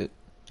shit.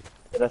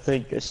 And I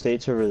think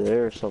estate's over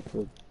there or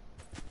something.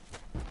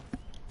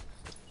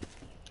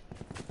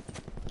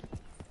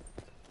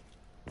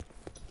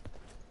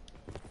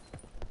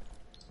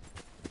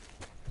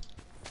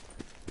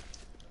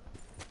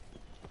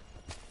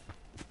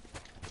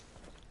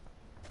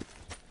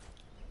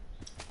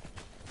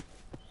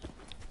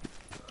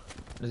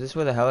 Is this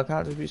where the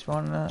helicopters be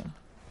spawning at?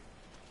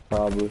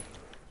 Probably.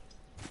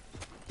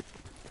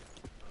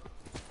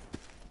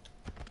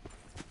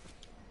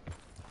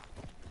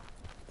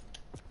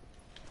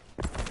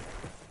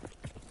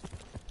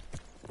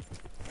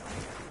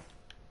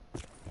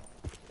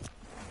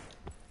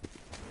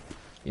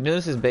 You know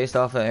this is based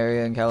off an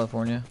area in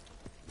California?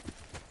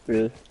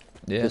 Really?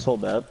 Yeah. This whole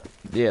map?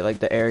 Yeah, like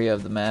the area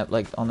of the map,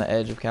 like on the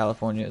edge of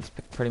California. It's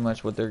pretty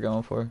much what they're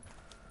going for.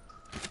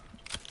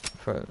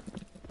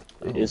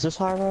 Is this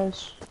high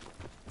rise?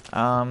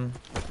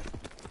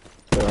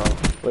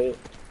 Wait.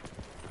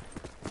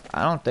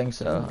 I don't think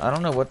so. I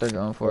don't know what they're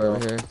going for over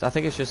here. I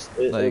think it's just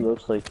It like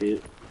looks like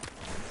it.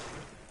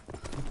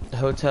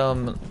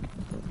 hotel.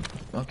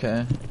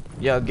 Okay.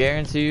 Yo,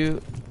 guarantee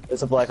you.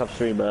 It's a Black Ops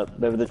 3 map.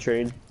 Remember the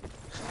train?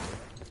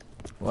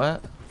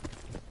 What?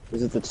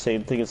 Is it the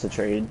same thing as the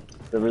train?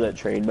 Remember that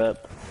train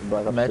map in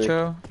Black Ops 3?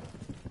 Metro?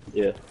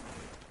 Yeah.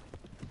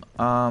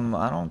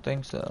 I don't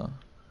think so.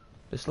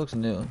 This looks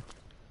new.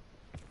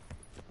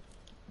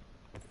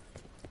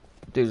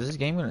 Dude, is this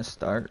game gonna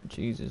start?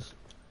 Jesus.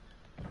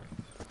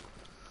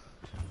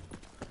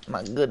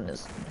 My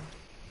goodness.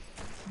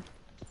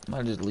 I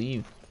might just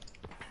leave.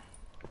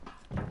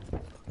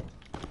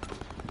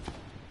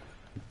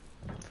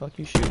 Fuck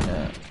you shooting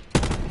at?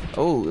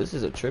 Oh, this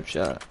is a trip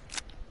shot.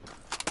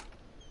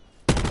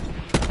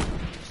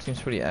 Seems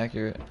pretty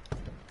accurate.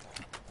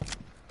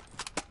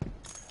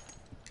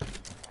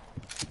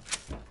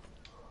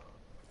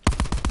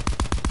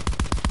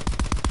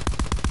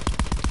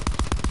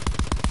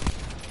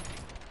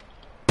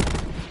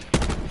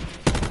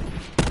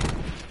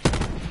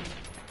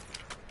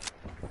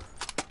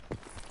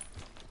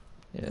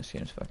 Yeah, this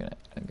game's fucking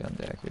guns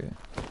accurate.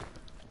 I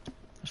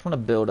just want to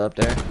build up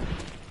there.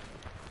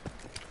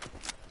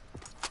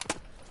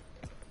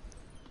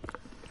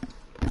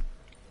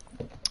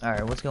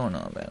 Alright, what's going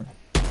on, man?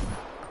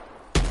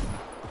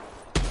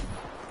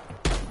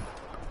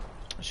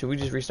 Should we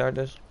just restart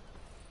this?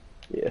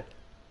 Yeah.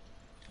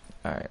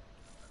 Alright.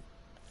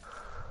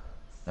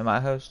 Am I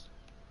host?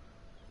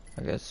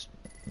 I guess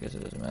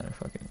it doesn't matter.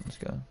 Fuck it, let's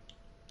go.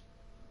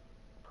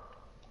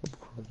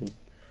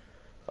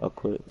 I'll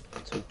quit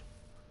too.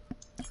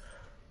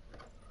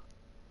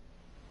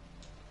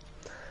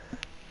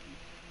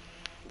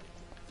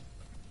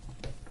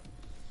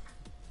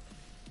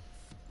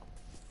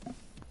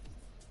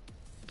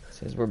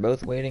 Says we're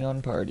both waiting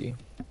on party.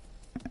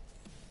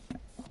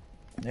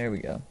 There we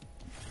go.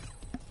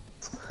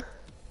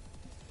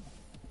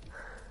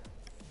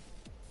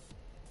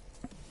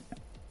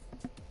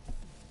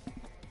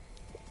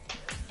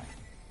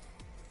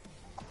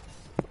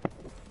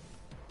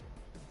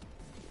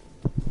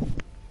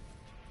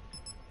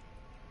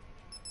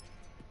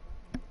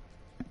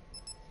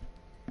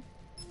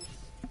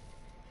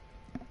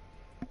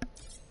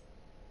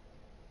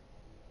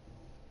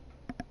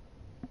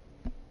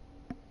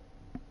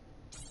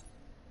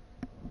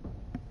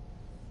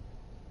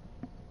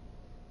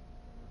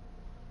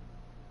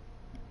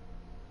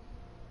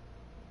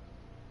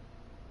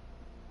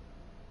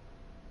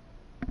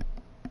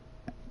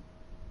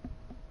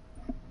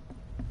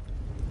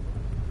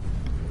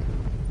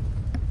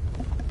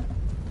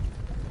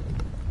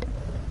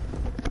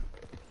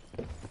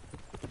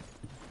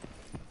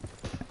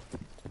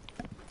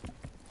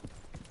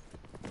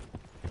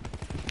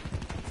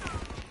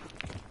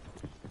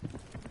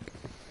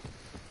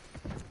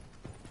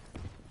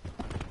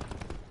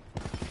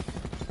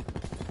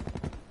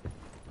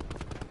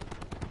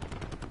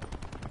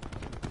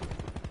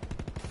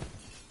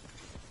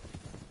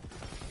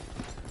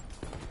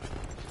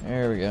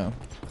 There we go.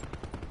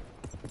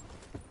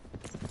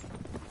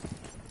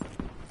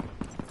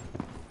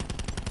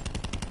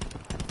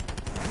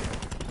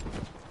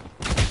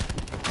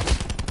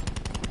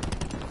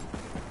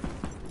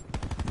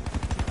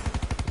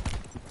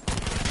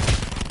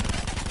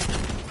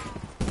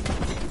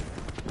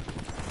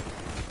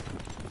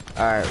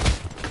 Alright.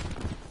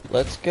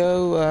 Let's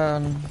go,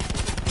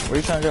 where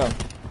you trying to go?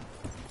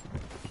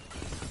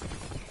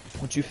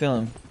 What you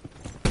feeling?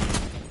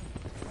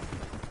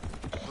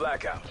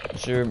 Blackout.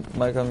 Is your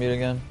mic on mute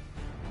again?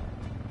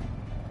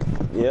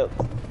 Yep.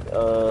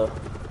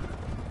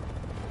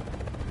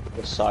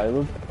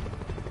 Asylum.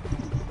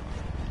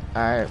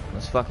 Alright,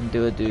 let's fucking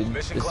do it, dude. Mission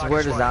This is clock where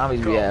is the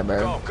running. zombies be Go, at, bro.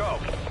 Go, go.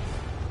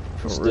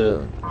 For Let's do real.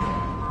 it.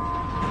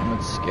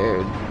 I'm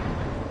scared.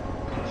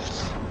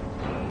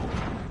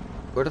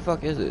 Where the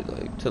fuck is it?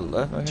 Like, to the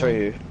left right It's here?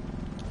 right here.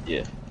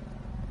 Yeah.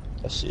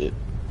 I see it.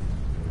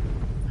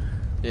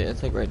 Yeah,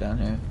 it's like right down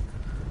here.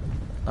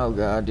 Oh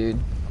god, dude.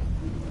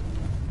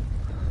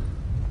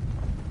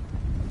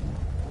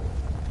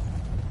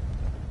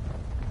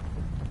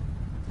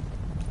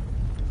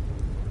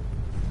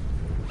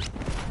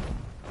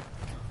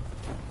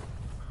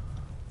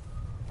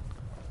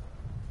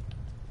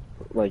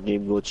 My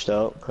game glitched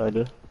out,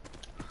 kinda.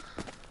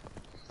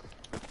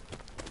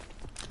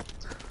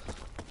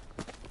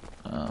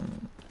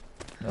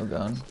 No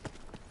gun.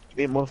 Give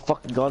me a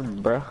motherfucking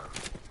gun, bruh.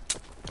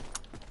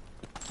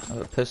 I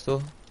have a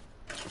pistol.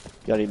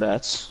 Got any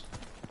mats?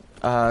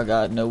 I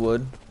got no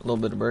wood. A little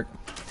bit of brick.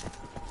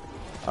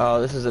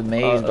 Oh, this is a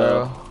maze,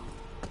 bro.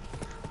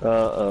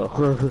 Uh-oh.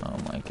 Oh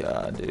my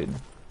god, dude.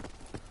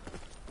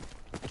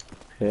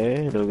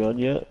 Okay, no gun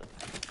yet.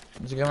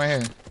 There's a gun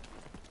right here.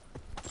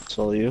 It's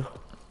all you.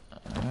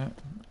 Alright.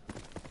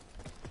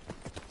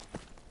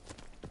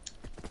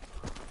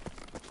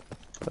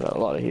 I got a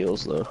lot of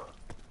heals, though.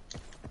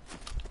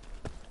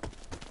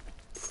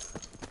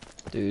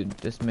 Dude,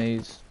 this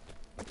maze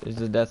is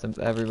the death of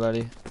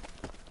everybody.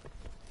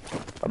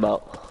 I'm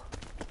out.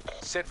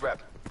 Sit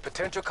rep.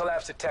 Potential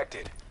collapse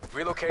detected.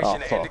 Relocation Oh,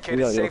 to fuck. We indicated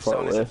gotta go safe far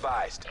zone is away.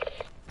 advised.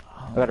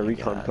 Oh I got a my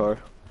recon God. car.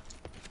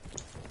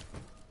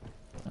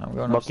 I'm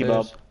going Monkey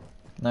upstairs. Bob.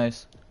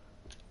 Nice.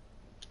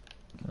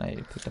 Can I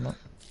pick them up?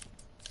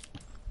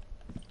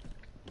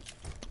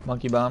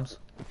 Monkey bombs.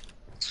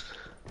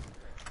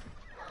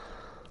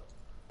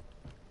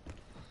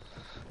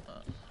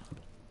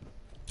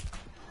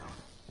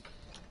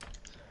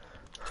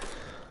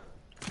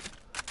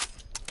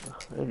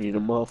 I need a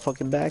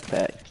motherfucking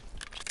backpack.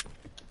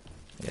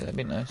 Yeah, that'd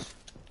be nice.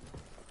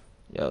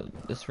 Yo,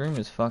 this room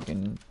is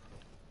fucking...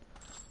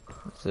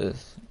 What's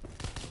this?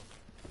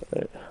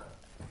 Right.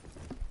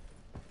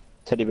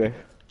 Teddy bear.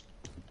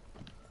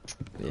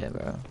 Yeah,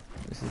 bro.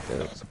 This is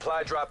dope.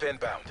 Supply drop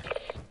inbound.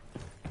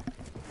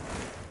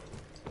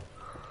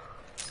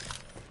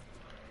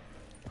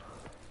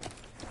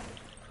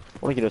 I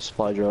wanna get a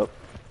supply drop.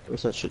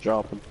 Where's that shit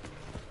dropping?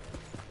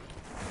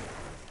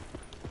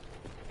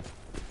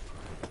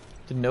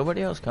 Did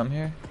nobody else come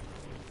here?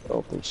 I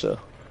don't think so.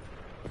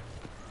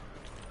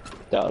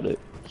 Doubt it.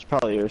 It's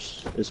probably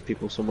there's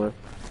people somewhere.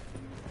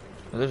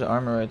 Oh, there's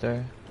armor right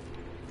there.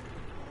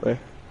 Where?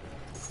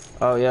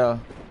 Oh, yeah.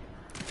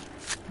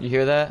 You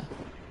hear that?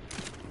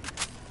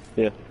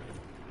 Yeah.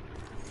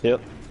 Yep.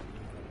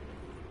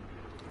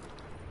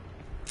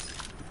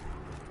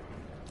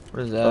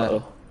 What is that?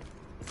 Uh-oh.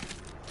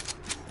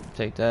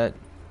 Take that.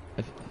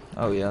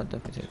 Oh, yeah, I'll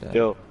definitely take that.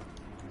 Yo.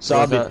 What's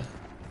Zombie. that?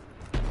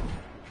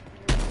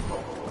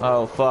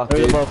 Oh, fuck,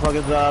 There's a dude.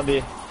 motherfucking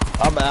zombie.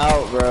 I'm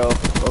out, bro.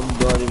 I'm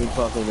not even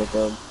fucking with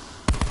them.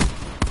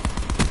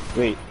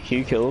 Wait, can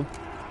you kill him?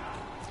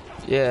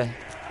 Yeah.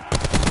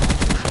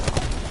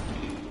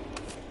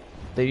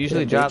 They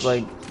usually Yeah, drop, bitch.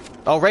 like...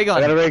 Oh, ray gun!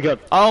 I got a ray gun.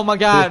 Oh my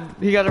god,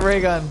 he got a ray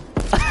gun.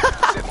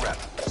 Sit rep.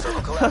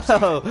 Circle collapse.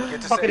 Oh,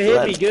 Get to fucking safe hit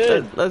zone. me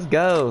good. Let's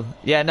go.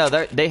 Yeah, no,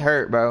 they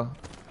hurt, bro.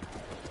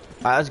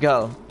 Alright, let's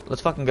go.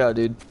 Let's fucking go,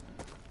 dude.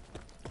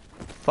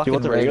 Fucking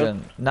want the ray ray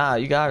gun. Nah,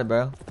 you got it,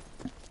 bro.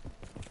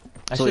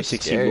 There's only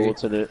 16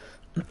 bullets in it.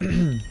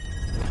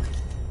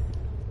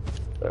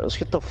 Alright, let's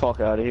get the fuck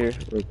out of here.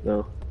 Like,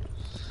 no.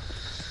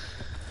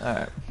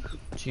 Alright.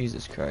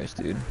 Jesus Christ,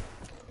 dude.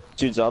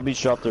 Dude, zombies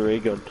dropped the ray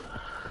gun.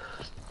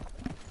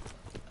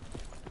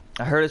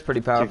 I heard it's pretty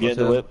Dude, powerful, get in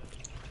the too. whip.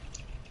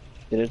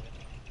 Get in.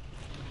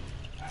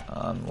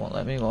 Won't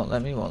let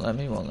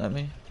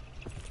me.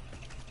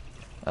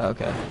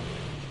 Okay.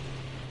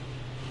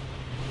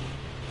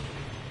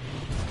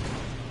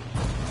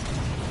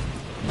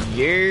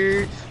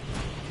 Yeah.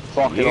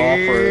 Fucking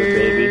off-road,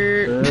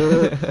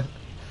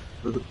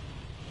 baby.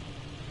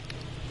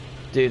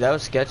 Dude, that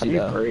was sketchy, That'd be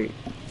though. great.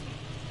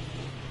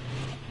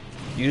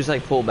 You just,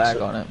 like, pull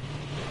back on it.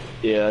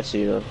 Yeah, I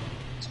see that.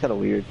 It's kind of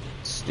weird.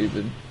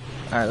 Stupid.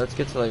 Alright, let's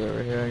get to, like,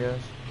 over here, I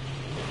guess.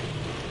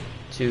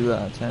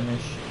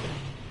 10-ish.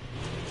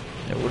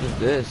 Yeah, what is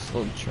this? A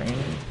little training?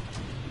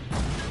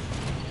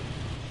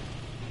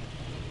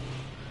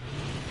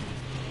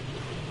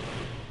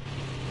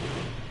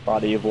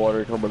 Body of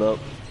water coming up.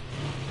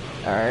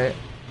 Alright.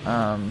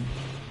 I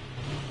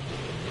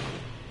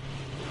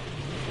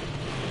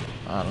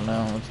don't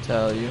know what to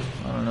tell you.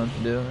 I don't know what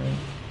to do, man.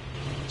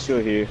 Let's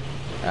go here.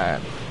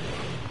 Alright.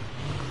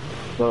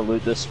 Wanna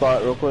loot this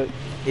spot real quick?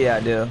 Yeah, I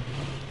do.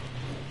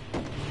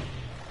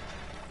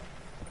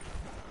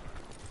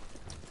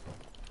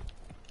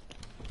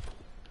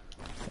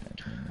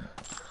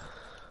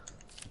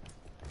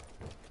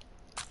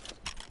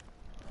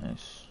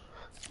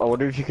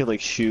 wonder if you can like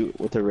shoot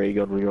with a ray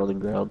gun when you're on the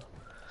ground.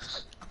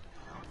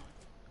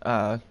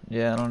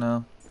 Yeah, I don't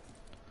know.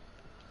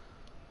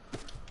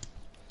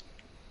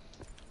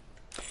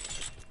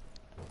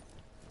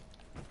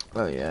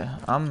 Oh yeah,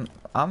 I'm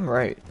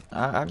right.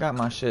 I got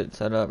my shit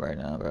set up right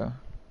now, bro.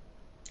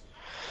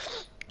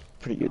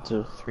 Pretty good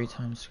too. 3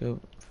 times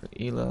scope for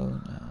elo.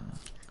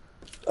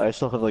 I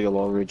still have like a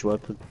long range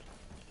weapon.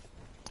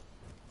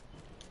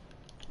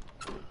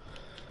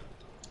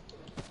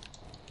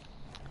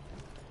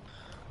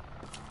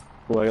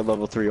 Oh, I got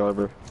level 3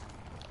 armor.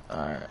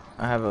 Alright,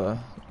 I have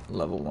a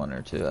level 1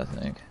 or 2, I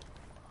think.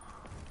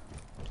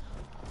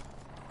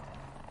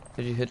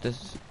 Did you hit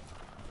this?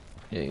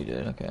 Yeah, you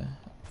did, okay.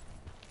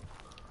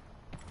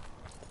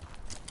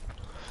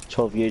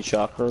 12 gauge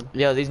shotgun.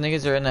 Yo, these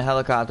niggas are in the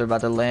helicopter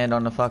about to land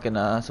on the fucking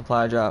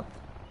supply drop.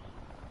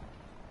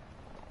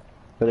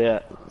 Where they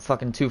at?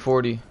 Fucking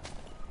 240.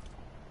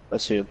 I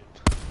see him.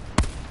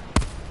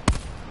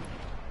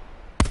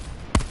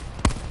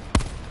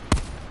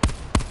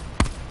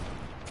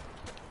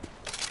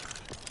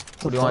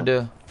 What do you want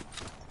to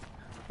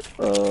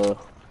do?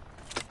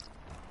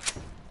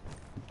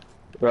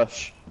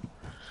 Rush.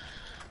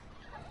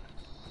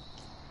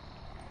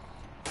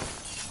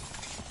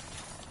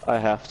 I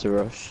have to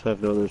rush. I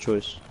have no other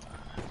choice.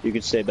 You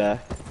can stay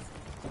back.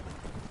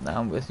 Nah,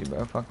 I'm with you,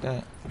 bro. Fuck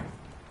that.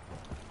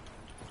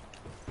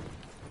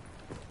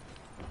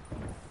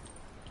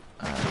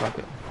 Alright, fuck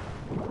it.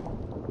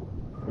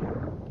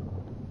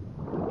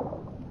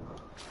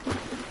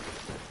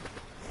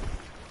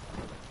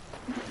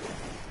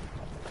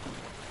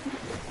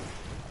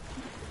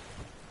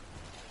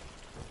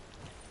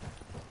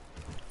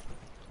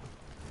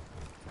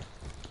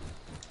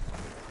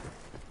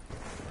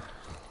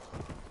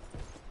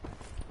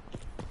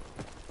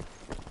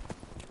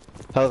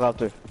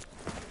 Helicopter.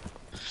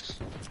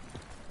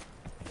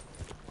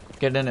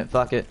 Get in it,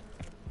 fuck it.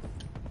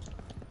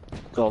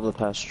 Go on the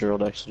passenger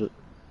on exit.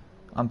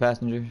 I'm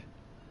passenger.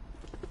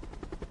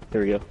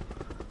 Here we go.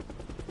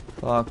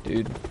 Fuck,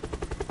 dude.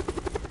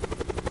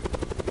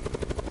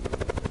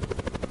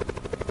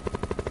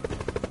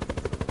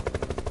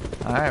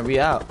 Alright, we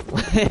out.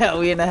 Yeah,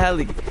 we in the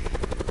heli.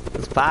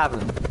 It's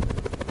popping.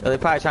 They're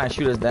probably trying to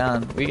shoot us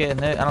down. We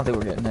getting hit? I don't think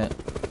we're getting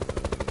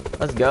hit.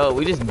 Let's go.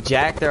 We just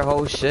jacked their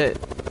whole shit.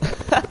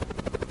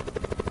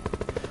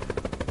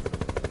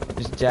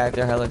 Just jacked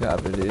their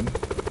helicopter, dude.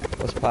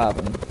 What's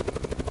popping?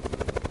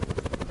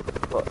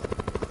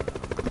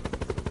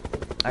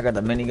 I got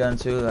the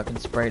minigun too. I can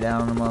spray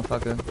down the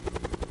motherfucker.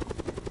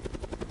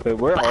 Wait,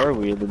 where are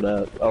we in the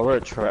map? Oh, we're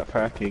at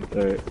fracking.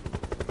 Alright.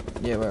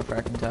 Yeah, we're at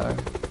fracking tower.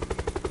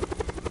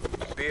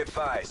 Be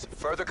advised,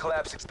 further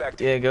collapse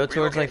expected. Yeah, go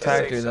towards like Relocate to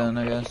factory safe zone.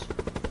 then, I guess.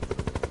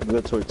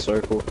 Go towards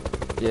circle.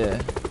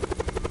 Yeah.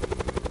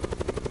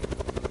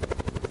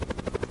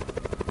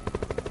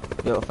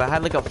 Yo, if I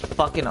had like a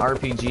fucking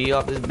RPG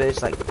off this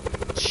bitch, like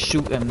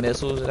shooting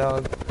missiles,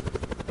 dog.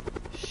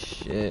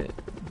 Shit.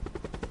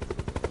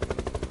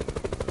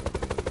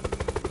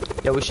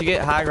 Yo, we should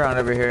get high ground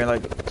over here,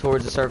 like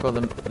towards the circle,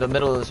 the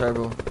middle of the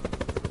circle.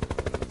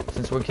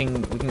 Since we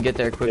can get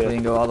there quickly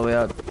and go all the way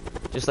up.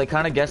 Just like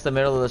kind of guess the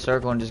middle of the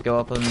circle and just go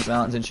up in the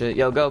mountains and shit.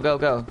 Yo, go, go,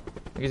 go.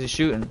 Because he's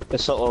shooting.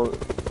 That's the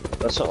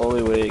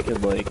only way it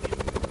can like.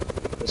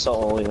 That's the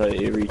only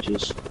height it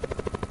reaches.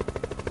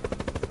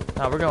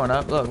 Oh, we're going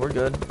up. Look, we're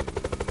good.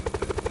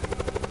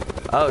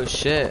 Oh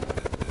shit.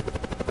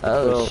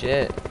 Oh No.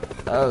 shit.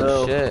 Oh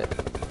No.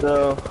 shit.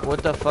 No.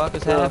 What the fuck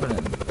is No.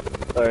 happening?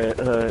 Alright.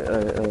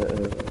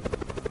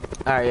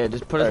 Alright, yeah,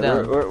 just put us down.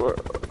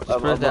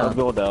 I'm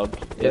going down.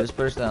 Yeah, just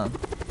put us down.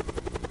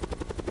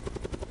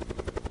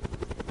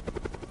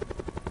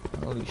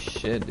 Holy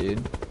shit,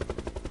 dude.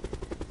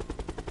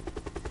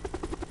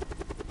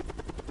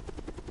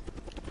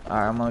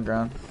 Alright, I'm on the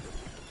ground.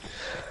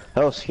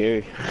 That was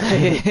scary.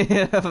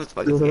 That was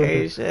fucking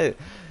scary as shit.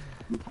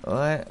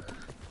 What?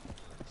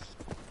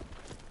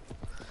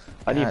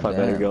 I need to God find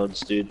better damn. guns,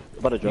 dude. I'm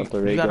about to drop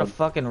the ray You got gun. a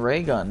fucking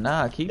ray gun.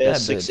 Nah, keep It that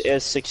has, bitch.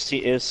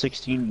 it has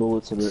 16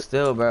 bullets in it.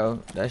 Still, bro,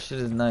 that shit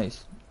is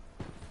nice.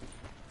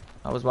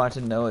 I was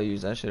watching Noah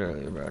use that shit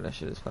earlier, bro. That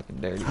shit is fucking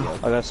dirty, yo.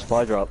 I got a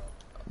supply drop.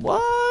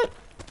 What?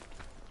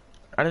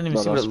 I didn't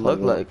even see what it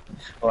looked like.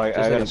 Oh, I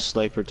got like a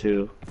sniper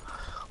too.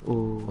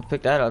 Ooh. We'll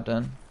pick that up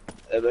then.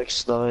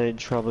 MX9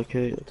 trauma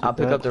kit. I'll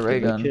pick up the ray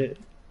gun.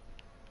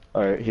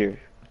 Alright, here.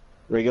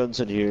 Ray gun's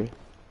in here.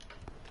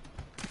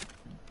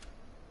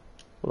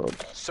 Hold on.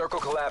 Circle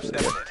collapse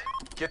imminent.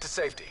 Get to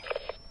safety.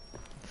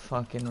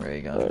 Fucking ray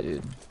gun,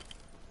 dude.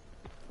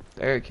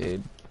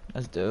 Barricade.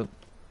 That's dope.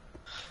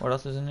 What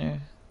else is in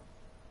here?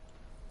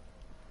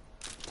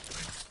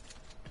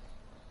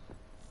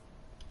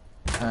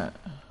 Alright.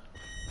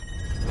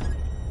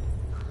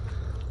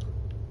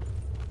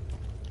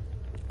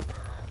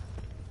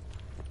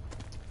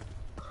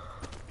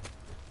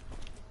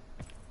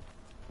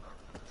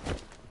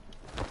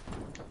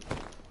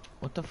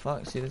 What the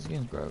fuck? See, this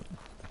game's broke.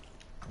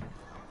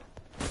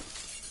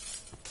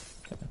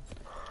 Okay.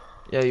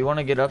 Yeah, you want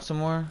to get up some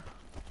more?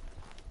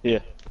 Yeah.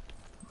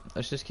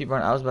 Let's just keep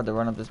running. I was about to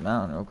run up this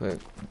mountain real quick.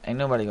 Ain't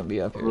nobody gonna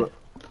be up here.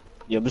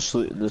 Yeah, I'm just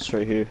looting this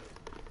right here.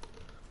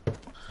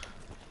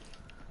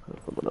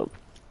 Coming up.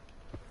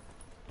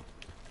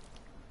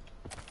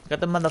 Got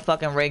the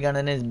motherfucking ray gun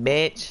in this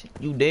bitch.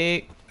 You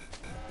dig?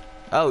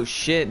 Oh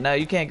shit, no,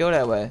 you can't go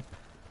that way.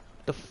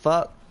 The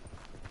fuck?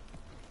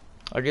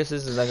 I guess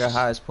this is like our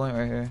highest point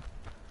right here.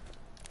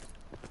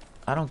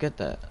 I don't get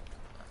that.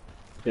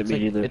 Yeah, me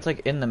neither. It's like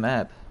in the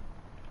map.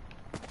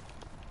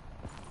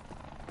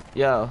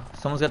 Yo,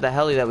 someone's got the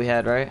heli that we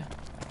had, right?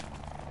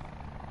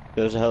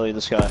 There's a heli in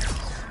the sky.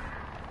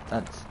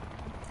 That's...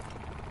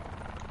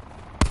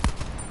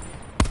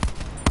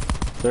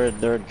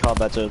 They're in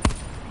combat zone.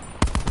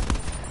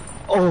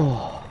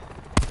 Oh!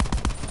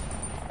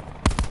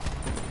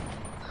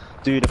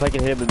 Dude, if I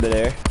can hit him in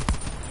midair.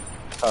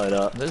 Probably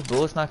not. This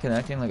bullet's not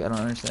connecting, like I don't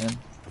understand.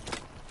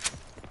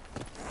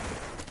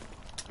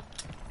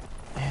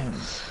 Man.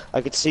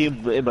 I could see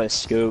him in my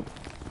scope,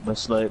 my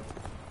snipe.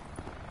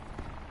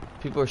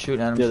 People are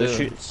shooting at him Yeah,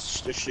 too.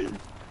 they're shooting.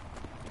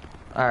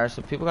 Alright,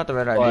 so people got the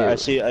red Oh,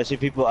 idea. I see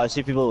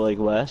people like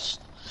west.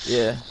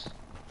 Yeah.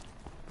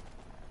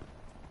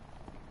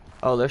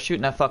 Oh, they're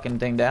shooting that fucking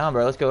thing down,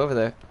 bro. Let's go over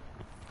there.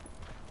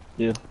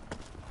 Yeah.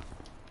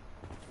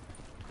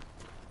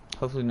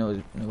 Hopefully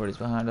nobody's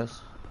behind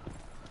us.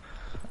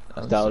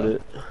 Doubt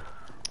it.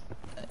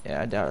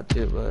 Yeah, I doubt it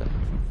too, but...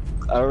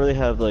 I don't really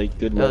have like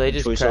good No, they weapon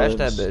just choice crashed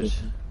that items.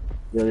 bitch.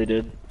 Yeah, they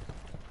did.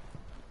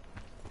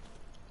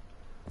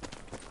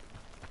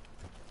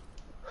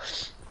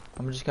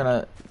 I'm just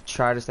gonna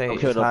try to stay I'm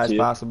as coming up high to as you.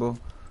 possible.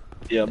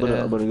 Yeah, I'm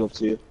gonna go up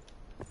to you.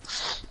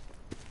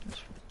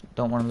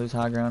 Don't want to lose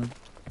high ground.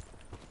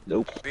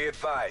 Nope. Be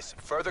advised,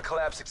 further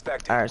collapse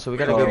expected. Alright, so we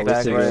gotta Oh, go let's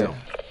back take right. it.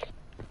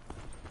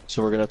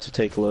 So we're gonna have to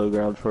take low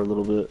ground for a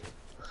little bit.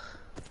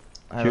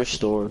 Alright, Here's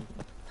storm.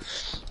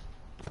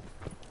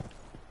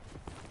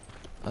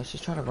 let's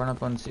just try to run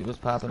up and see what's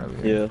popping over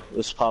here. Yeah,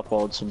 let's pop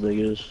on some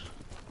niggas.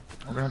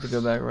 We're gonna have to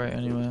go back right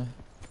anyway.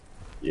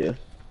 Yeah.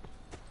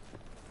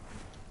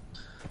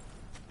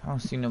 I don't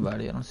see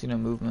nobody. I don't see no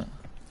movement.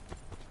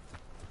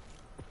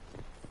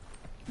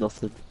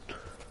 Nothing.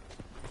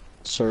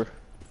 Sir.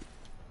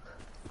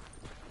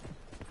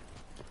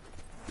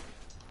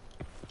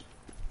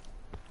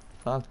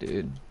 Fuck,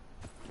 dude.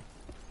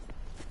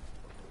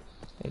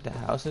 Like the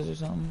houses or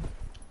something?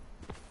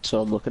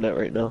 So I'm looking at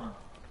right now.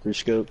 Through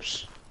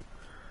scopes.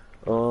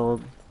 I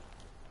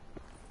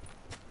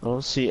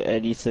don't see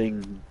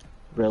anything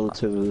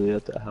relatively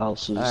at the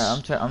houses.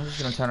 Alright, I'm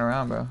just gonna turn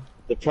around, bro.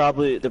 They're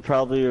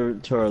probably are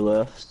to our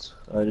left,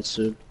 I'd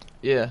assume.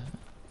 Yeah.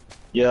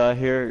 Yeah, I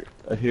hear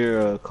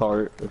a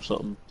cart or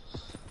something.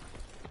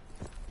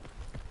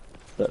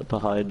 That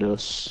behind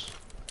us.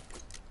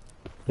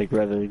 Like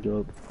revving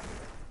up.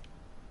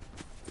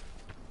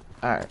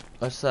 Alright,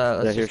 let's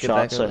I hear just get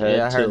back shots over. ahead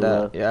Yeah, I heard to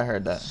that. the- Yeah, I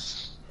heard that.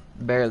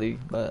 Barely,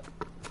 but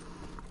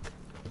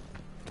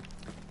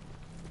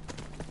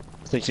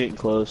Things getting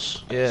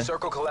close. yeah.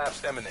 Circle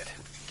collapse imminent.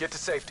 Get to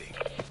safety.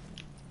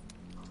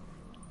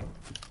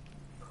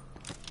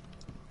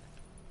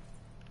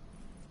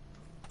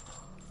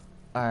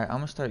 Alright, I'm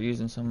gonna start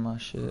using some of my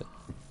shit.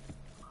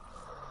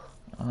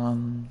 I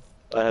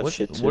have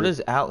shit too. What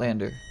is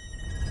Outlander?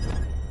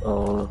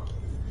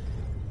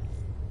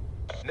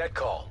 Net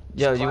call.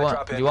 Yo, Supply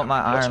drop you want my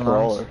incoming. That's iron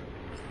lungs? Brawler.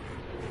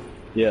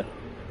 Yeah.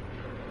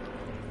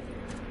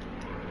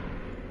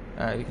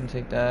 Alright, you can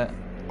take that.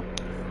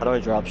 How do I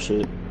drop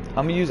shit?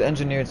 I'm gonna use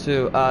engineer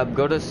too.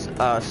 Go to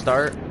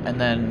start and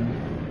then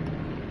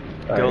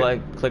go Alright.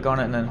 like click on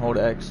it and then hold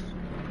X.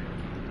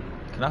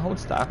 Can I hold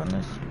stock on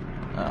this?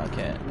 No, I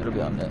can't. It'll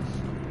be on this.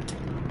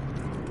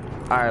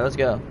 Alright, let's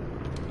go.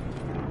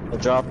 I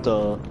dropped,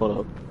 hold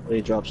up. I need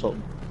to drop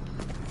something.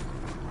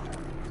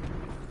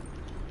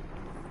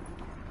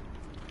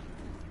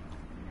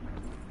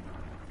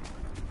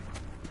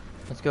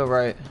 Let's go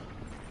right.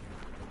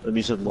 I'm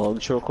using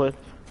longs real quick.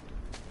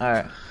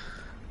 Alright.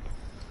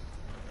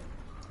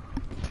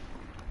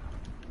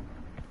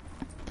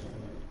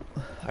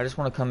 I just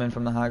want to come in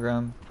from the high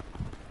ground.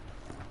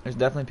 There's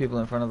definitely people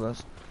in front of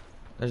us.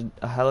 There's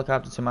a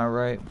helicopter to my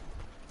right.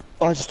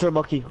 Oh, I just threw a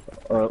monkey.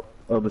 Alright,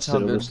 almost all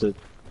did, good. almost did.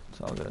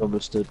 It's all good.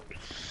 Almost did.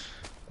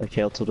 I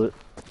canceled it.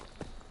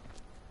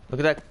 Look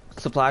at that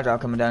supply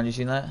drop coming down. You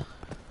seen that?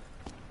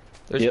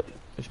 Yep.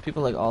 There's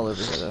people like all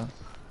over here though.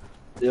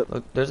 Yep.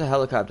 Look, there's a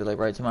helicopter like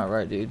right to my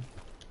right, dude.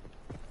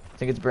 I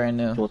think it's brand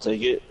new. We'll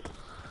take it.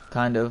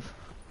 Kind of.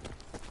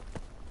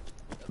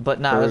 But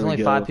nah, There there's we only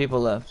go. 5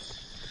 people left.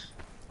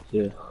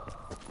 Yeah.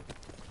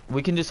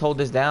 We can just hold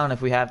this down.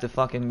 If we have to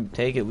fucking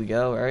take it, we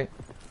go, right?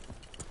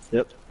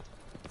 Yep.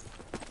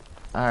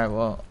 Alright,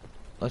 well,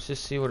 let's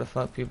just see where the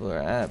fuck people are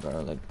at,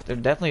 bro. Like, they're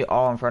definitely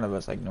all in front of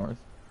us, like, north.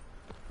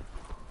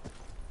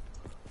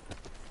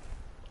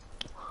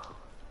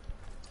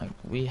 Like,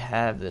 we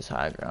have this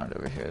high ground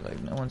over here.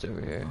 Like, no one's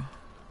over here.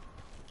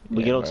 We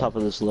Yeah, get on bro. top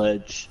of this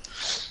ledge.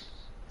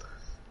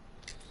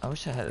 I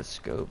wish I had a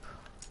scope.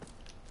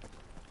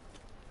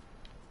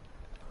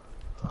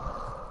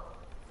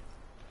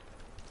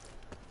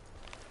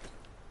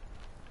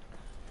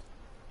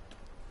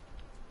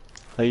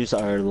 I used the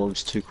iron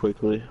lungs too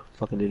quickly.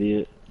 Fucking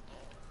idiot.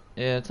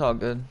 Yeah, it's all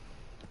good.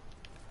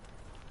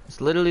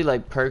 It's literally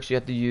like perks you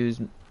have to use,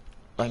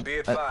 like, Be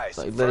advised,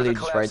 like literally further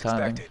just collapse right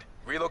timing. expected.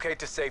 Relocate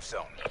to safe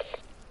zone.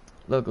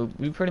 Look,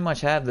 we pretty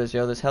much have this,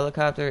 yo. This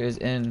helicopter is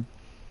in.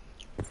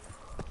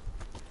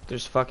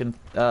 There's fucking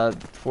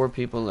 4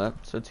 people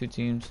left, so 2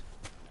 teams.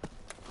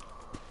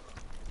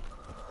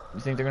 You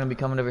think they're gonna be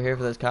coming over here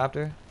for this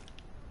copter?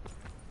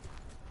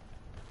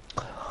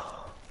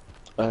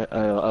 I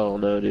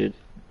don't know, dude.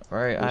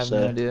 Right, I We'll have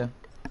no see. idea.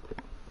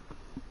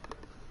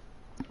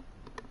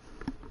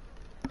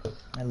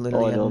 I All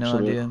literally I have know, no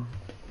I'm idea.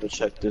 gonna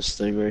check this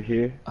thing right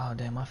here. Oh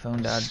damn, my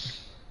phone died.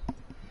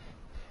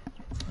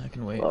 I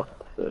can wait. Fuck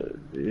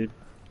that, dude.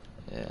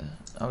 Yeah,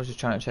 I was just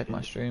trying to check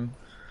my stream,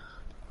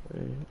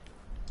 Right.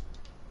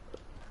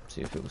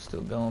 see if it was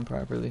still going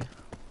properly.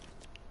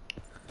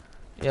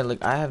 Yeah,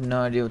 look, I have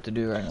no idea what to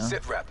do right now.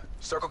 Sit rep.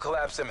 Circle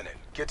collapse imminent.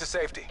 Get to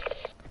safety.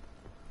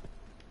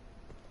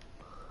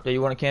 Yeah,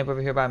 you want to camp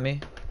over here by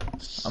me?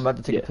 I'm about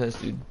to take a Yeah. piss,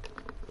 dude.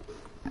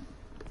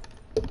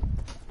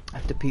 I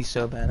have to pee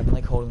so bad. I've been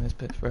like holding this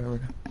piss forever.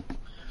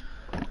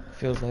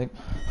 Feels like.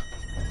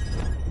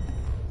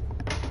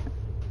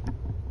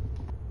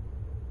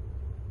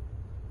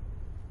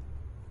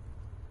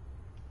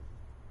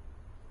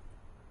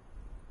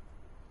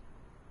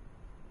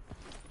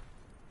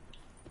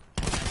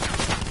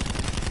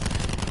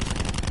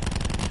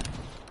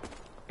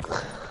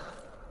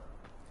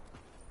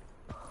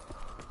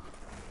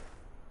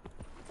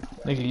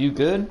 Nigga, you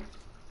good?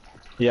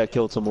 Yeah, I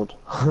killed someone.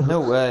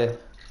 No way.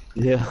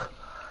 Yeah.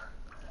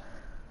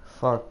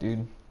 Fuck,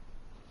 dude.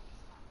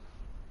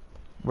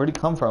 Where'd he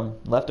come from?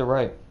 Left or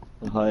right?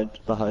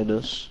 Behind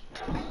us.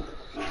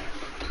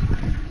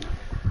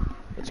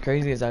 What's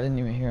crazy is I didn't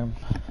even hear him.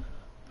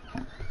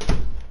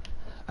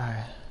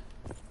 Alright.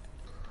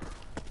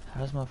 How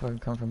does motherfucker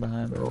come from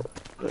behind, bro?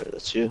 Alright,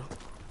 that's you.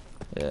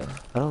 Yeah.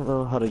 I don't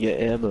know how to get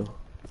ammo.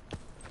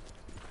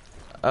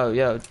 Oh,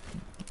 yo.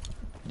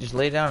 Just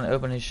lay down and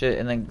open his shit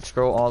and then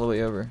scroll all the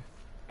way over.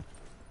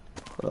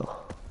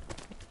 Oh,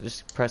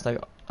 Just press like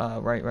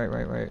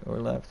right, or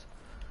left.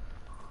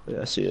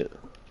 yeah, I see it.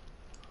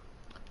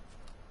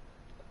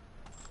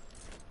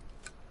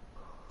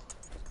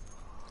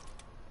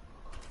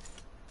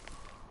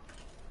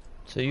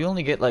 So you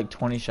only get like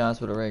 20 shots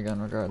with a ray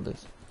gun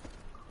regardless.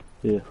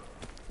 Yeah.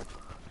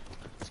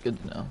 It's good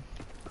to know.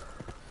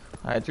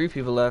 Alright, 3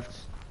 people left.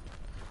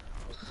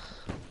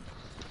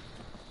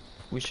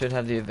 We should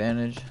have the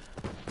advantage.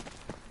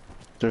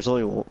 There's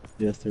only one.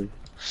 Yeah, 3.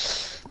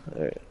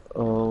 Alright,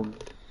 I'm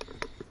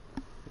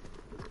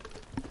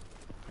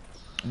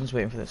just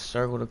waiting for this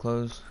circle to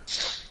close.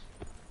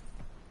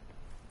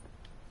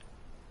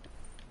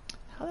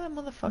 How did that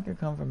motherfucker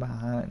come from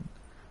behind?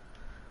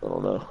 I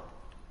don't know.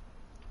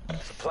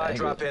 Supply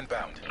drop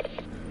inbound.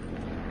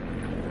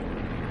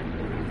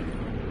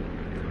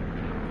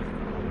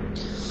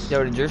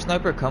 Yo, did your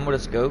sniper come with a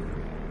scope?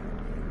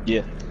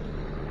 Yeah,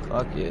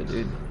 Fuck yeah,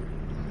 dude.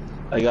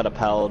 I got a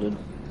paladin.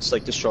 It's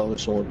like the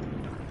strongest one.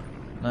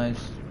 Nice.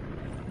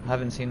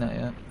 Haven't seen that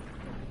yet.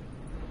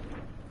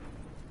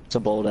 It's a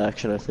bold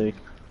action, I think.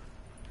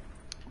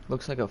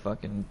 Looks like a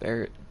fucking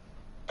Barrett.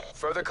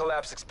 Further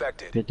collapse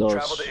expected. It does.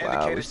 Travel to Wow, we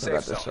indicated still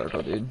got safe this zone.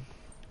 circle, dude.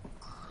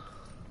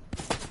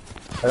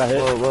 I got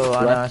hit. Whoa, whoa,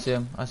 I know, I Left. see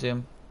him. I see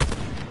him.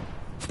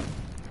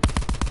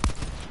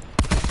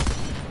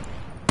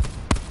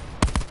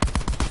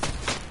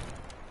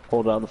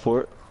 Hold down the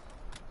fort.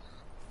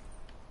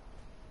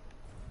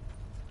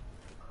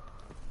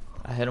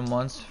 I hit him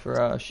once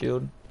for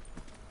shield.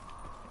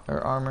 Or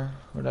armor,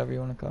 whatever you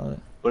want to call it.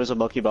 What does a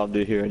monkey bomb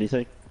do here?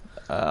 Anything?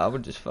 I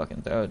would just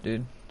fucking throw it,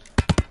 dude.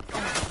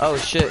 Oh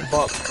shit,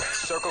 fuck.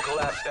 Circle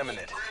collapse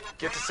imminent.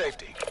 Get to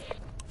safety.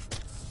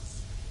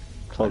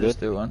 It's all I good. just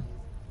threw one.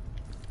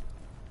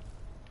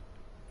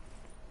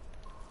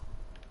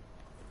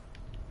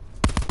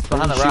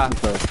 Behind the Where's he rock.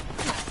 shooting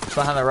from?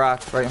 Behind the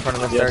rock, right in front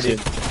of us, Yeah, I see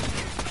 30.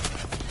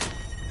 him.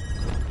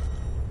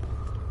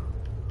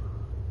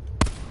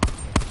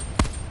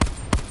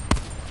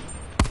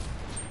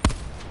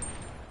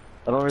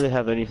 I don't really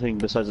have anything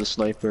besides a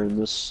sniper in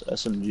this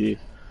SMG.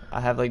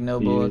 I have like no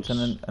bullets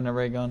Use. and a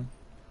ray gun.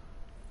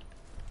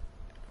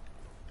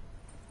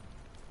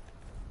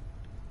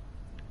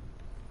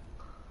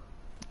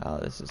 Oh,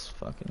 this is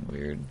fucking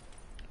weird.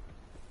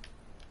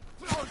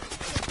 What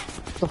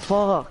the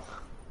fuck?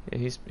 Yeah,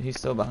 he's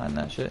still behind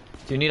that shit.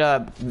 Do you need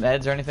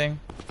meds or anything?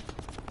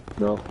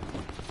 No.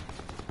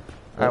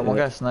 Alright, one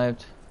Yeah. guy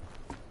sniped.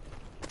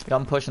 Yeah,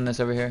 I'm pushing this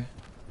over here.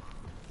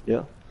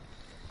 Yeah.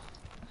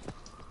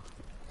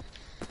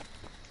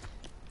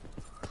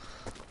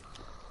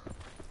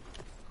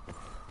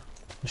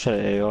 I shot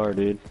an AR,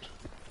 dude.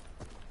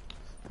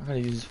 I gotta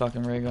use this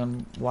fucking ray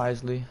gun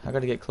wisely. I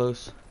gotta get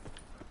close.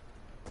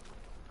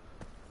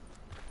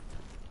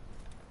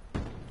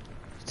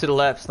 To the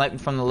left, sniping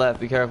from the left,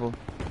 be careful.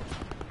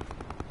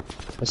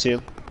 I see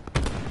him.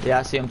 Yeah,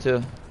 I see him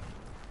too.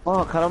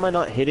 Fuck, how am I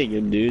not hitting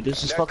him, dude?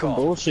 This is Net fucking call.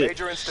 bullshit.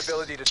 Major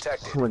instability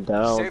detected. Coming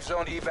down. Safe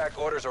zone evac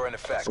orders are in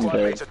effect. I'm Squad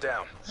dead. mates are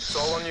down. It's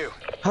all on you.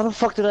 How the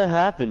fuck did that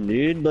happen,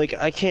 dude? Like,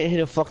 I can't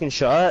hit a fucking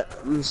shot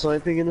in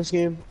sniping in this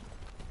game.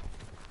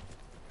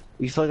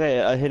 You feel like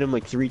I hit him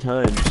like 3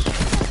 times.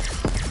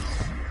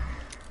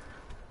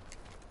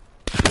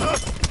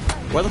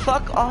 Where the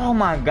fuck? Oh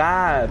my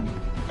god.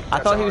 I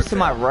thought he was to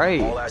my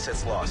right. All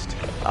assets lost.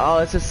 Oh,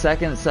 it's a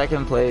second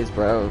place,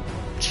 bro.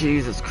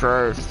 Jesus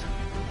Christ.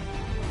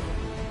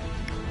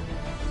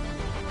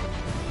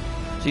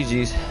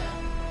 GG's.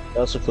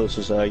 That's the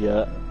closest I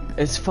got.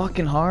 It's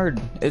fucking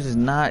hard. It is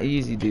not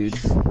easy, dude.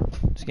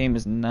 This game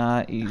is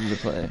not easy to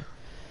play.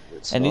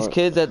 It's And not. these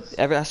kids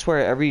I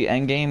swear every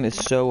end game is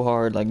so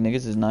hard. Like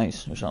niggas is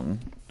nice or something.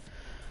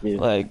 Yeah.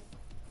 Like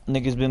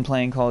niggas been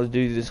playing Call of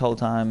Duty this whole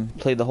time.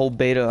 Played the whole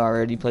beta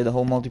already. Played the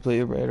whole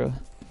multiplayer beta.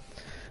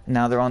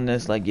 Now they're on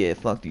this like, yeah,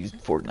 fuck these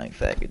Fortnite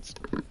faggots.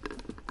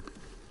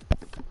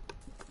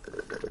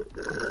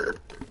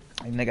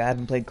 Like nigga, I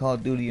haven't played Call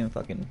of Duty in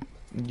fucking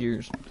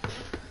years.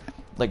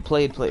 Like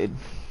played.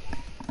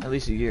 At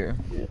least a year.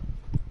 Yeah.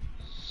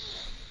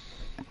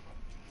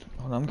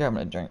 Hold on, I'm grabbing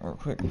a drink real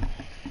quick.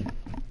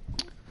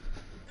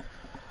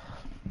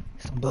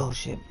 Some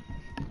bullshit.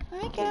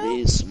 It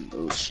is some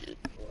bullshit.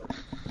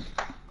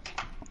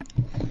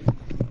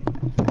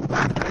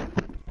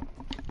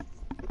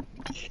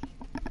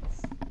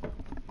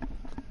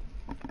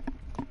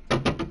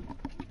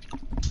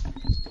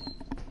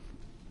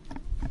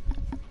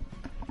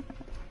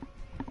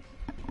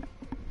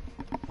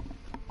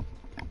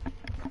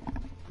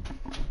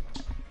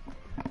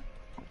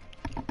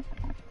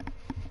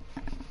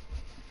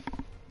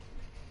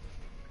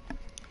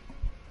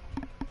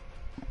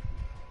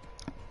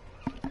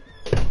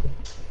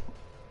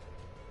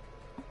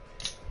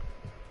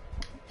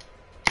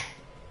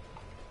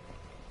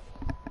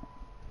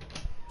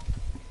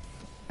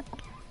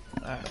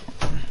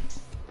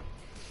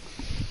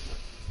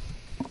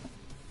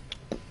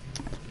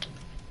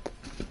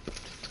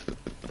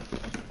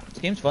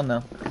 This game's fun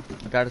though,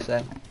 I gotta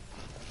say.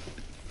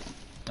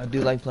 I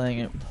do like playing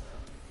it.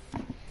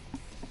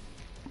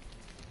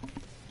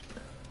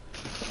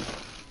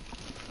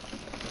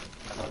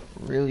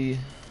 Really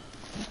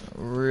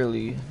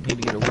need to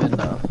get a win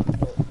though.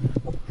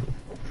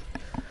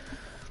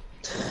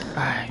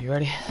 Alright, you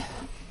ready?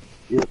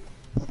 Yep.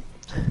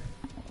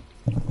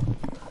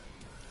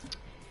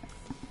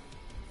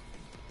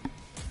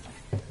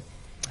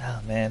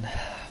 Oh man,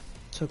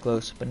 so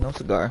close, but no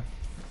cigar.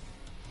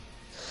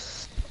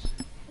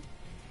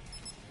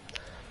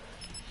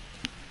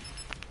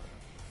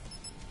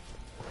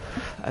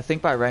 I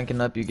think by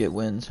ranking up you get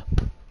wins.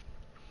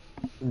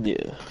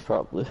 Yeah,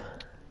 probably.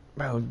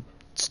 Bro,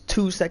 it's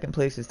 2 second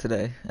places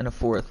today, and a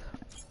 4th,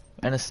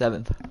 and a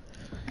 7th.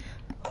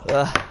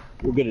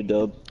 We'll get a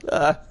dub.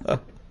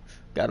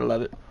 Gotta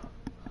love it.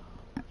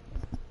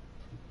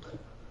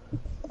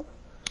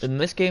 In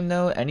this game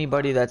though,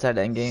 anybody that's at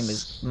endgame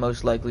is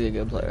most likely a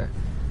good player.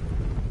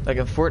 Like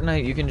in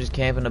Fortnite, you can just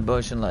camp in a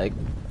bush and like,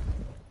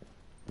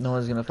 no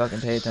one's gonna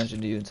fucking pay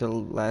attention to you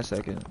until the last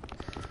second.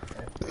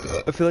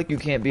 I feel like you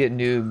can't be a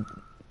noob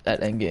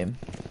at endgame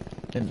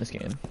in this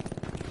game,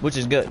 which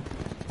is good.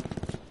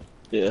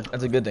 Yeah.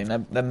 That's a good thing.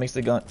 That makes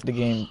the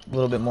game a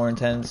little bit more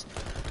intense.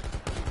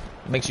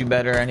 Makes you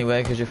better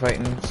anyway, because you're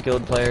fighting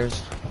skilled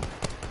players.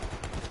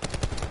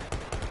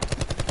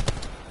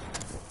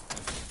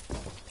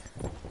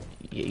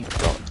 Yeah, you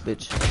fuck,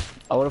 bitch.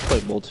 I want to play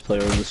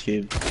multiplayer in this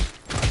game.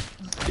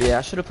 Yeah,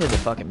 I should have played the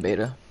fucking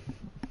beta.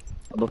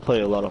 I'm gonna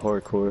play a lot of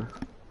hardcore.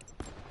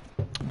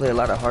 Play a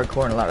lot of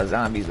hardcore and a lot of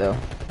zombies though.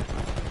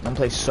 I'm gonna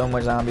play so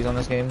much zombies on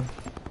this game.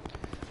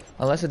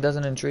 Unless it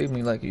doesn't intrigue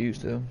me like it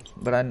used to.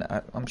 But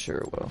I'm sure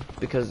it will.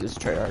 Because it's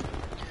Treyarch.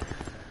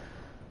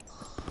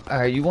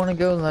 Alright, you wanna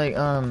go like,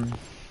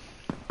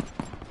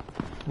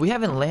 we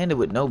haven't landed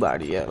with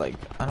nobody yet, like,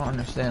 I don't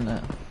understand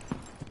that.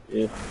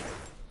 Yeah.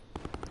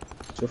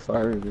 So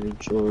fire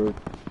range or...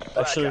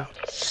 Actually, I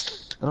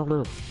don't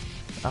know.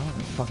 I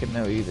don't fucking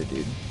know either,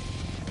 dude.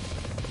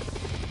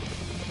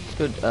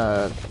 Let's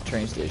go,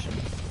 train station.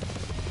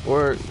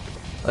 Or,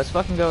 let's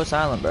fucking go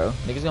silent, bro.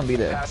 Niggas gonna be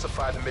there.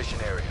 Pacify the mission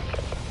area.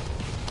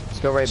 Let's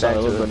go right back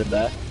to run it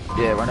back?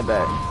 Yeah, run it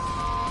back.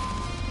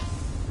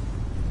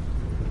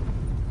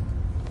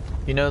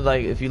 You know,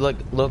 like, if you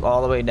look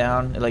all the way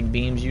down, it, like,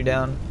 beams you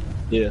down?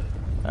 Yeah.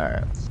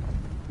 Alright.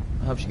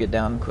 Helps you get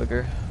down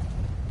quicker.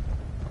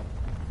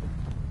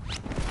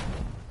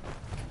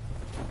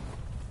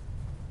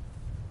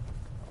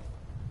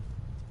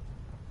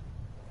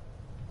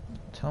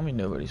 Tell me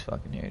nobody's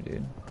fucking here,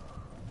 dude.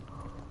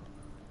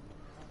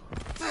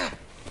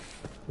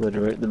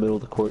 Right in the middle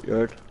of the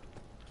courtyard.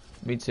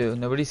 Me too.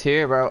 Nobody's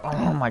here, bro.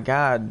 Oh my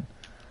god.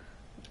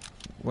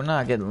 We're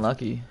not getting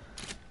lucky.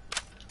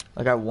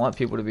 Like, I want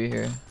people to be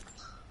here.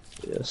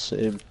 Yeah,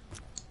 same.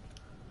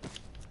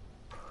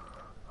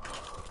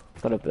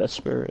 Got a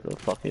Vesper and a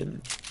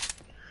fucking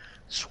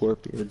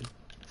Scorpion.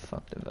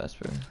 Fuck the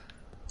Vesper.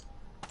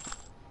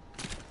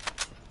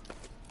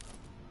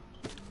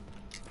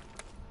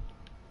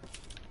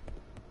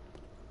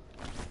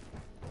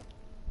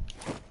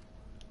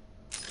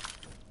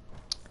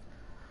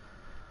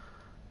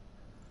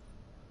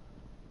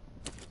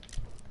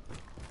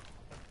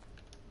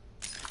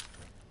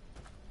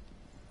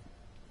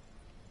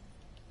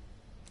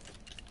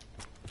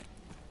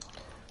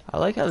 I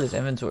like how this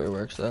inventory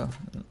works though.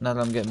 Now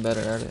that I'm getting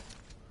better at it.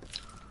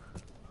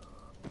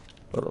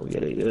 I don't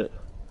get it yet.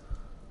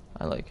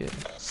 I like it.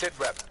 Sit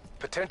rep.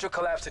 Potential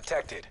collapse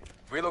detected.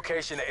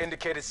 Relocation to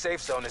indicated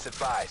safe zone is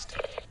advised.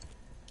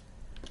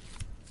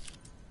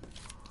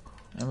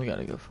 And we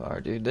gotta go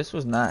far, dude. This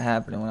was not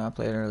happening when I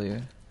played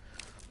earlier.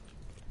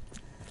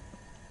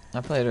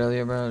 I played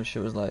earlier, bro.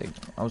 Shit was like,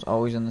 I was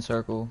always in the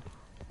circle.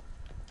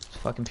 There's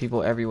fucking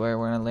people everywhere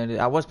when I landed.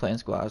 I was playing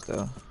squads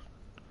though.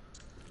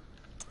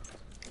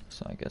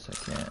 So I guess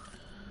I can't.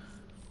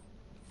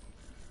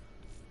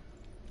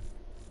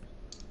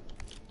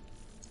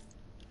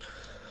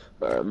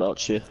 Alright, I'm out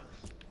here.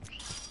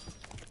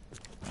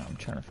 I'm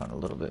trying to find a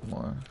little bit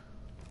more.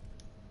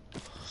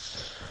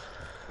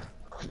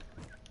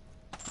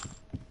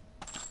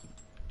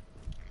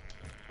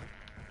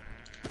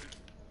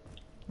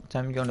 What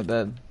time you going to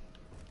bed?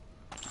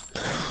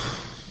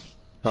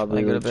 Probably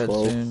I go to bed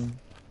 12. soon.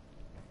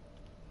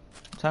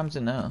 What time is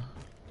it now?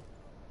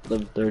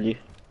 11:30.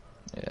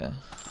 Yeah.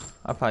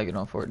 I'll probably get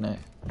on Fortnite.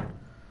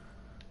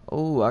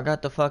 Oh, I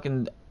got the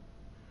fucking...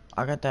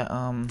 I got that,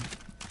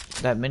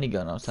 that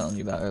minigun I was telling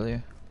you about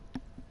earlier.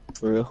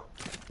 For real?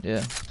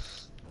 Yeah.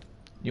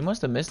 You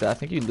must have missed it. I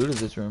think you looted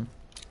this room.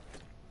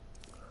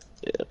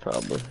 Yeah,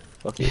 probably.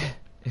 Fuck it.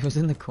 It was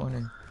in the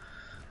corner.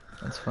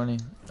 That's funny.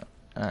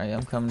 Alright,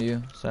 I'm coming to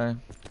you. Sorry.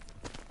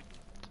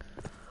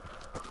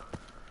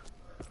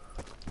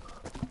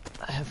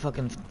 I had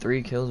fucking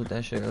 3 kills with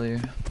that shit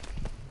earlier.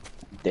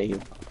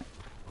 Damn.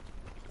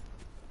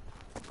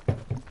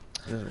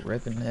 Just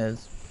ripping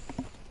heads.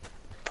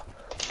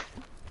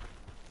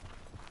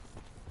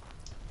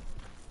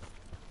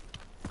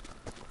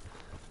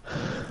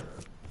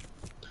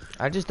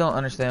 I just don't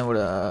understand what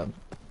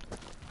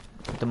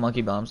the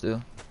monkey bombs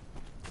do.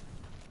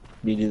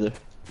 Me neither.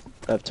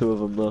 I have 2 of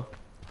them though.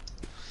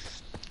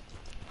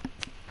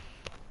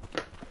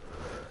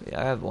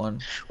 Yeah, I have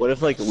 1. What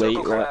if like late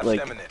collapse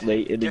imminent.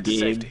 late in the Get to game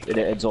safety. and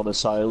it ends on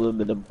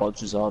Asylum and then a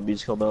bunch of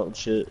zombies come out and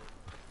shit?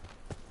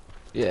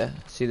 Yeah,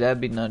 see, that'd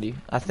be nutty.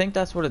 I think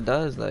that's what it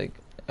does. Like,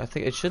 I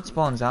think it should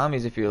spawn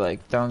zombies if you're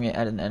like throwing it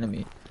at an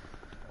enemy.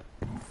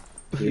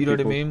 Yeah, You know what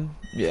I people- mean?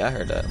 Yeah, I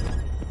heard that.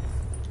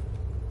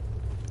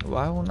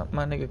 Why won't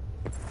my nigga?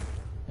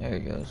 There he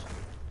goes.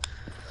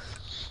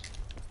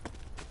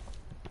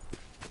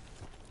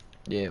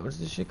 Yeah, what's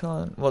this shit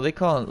called? Well, they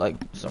call it like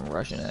some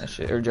Russian ass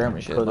shit or German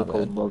shit. My Clinical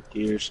bad.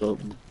 monkey or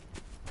something.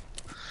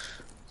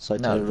 It's like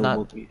No, no, not-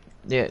 monkey.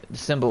 Yeah, the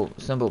symbol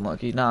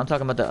monkey. No, I'm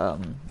talking about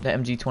the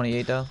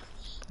MG28 though.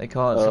 They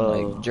call it some Oh.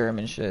 like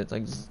German shit. It's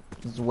like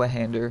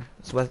Zwethander,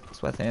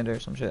 Swethander, or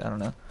some shit. I don't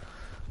know.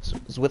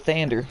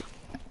 Zwethander.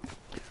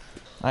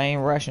 I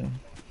ain't Russian.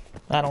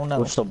 I don't know.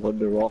 Wish some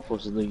Wonder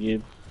Waffles in the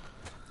game.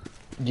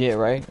 Yeah,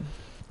 right.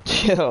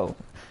 Yo,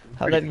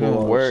 how that Pretty even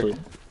cool, work? honestly.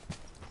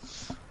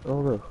 I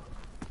don't know.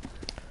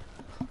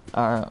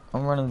 Alright,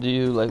 I'm running to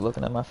you, like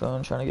looking at my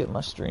phone, trying to get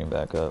my stream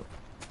back up.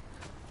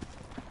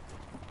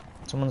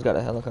 Someone's got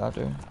a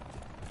helicopter.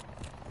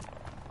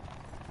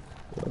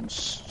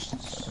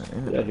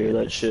 I hear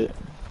that shit.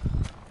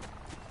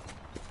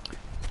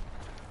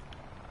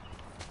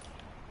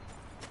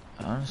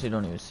 I honestly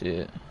don't even see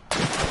it.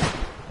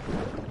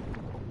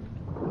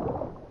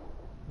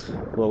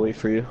 We'll wait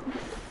for you.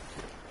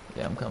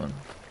 Yeah, I'm coming.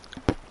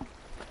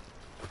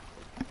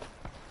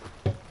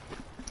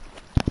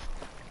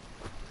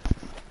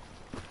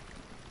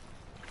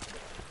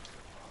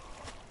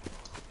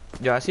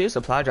 Yo, I see a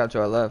supply drop to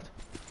our left.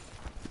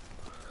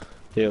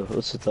 Yeah,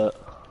 let's hit that.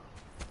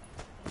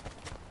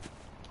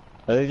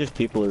 I think there's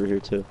people over here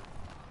too.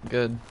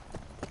 Good.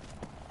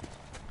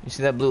 You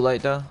see that blue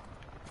light though?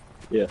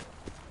 Yeah.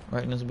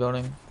 Right in this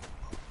building?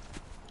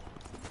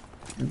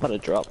 I'm about to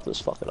drop this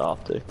fucking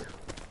optic.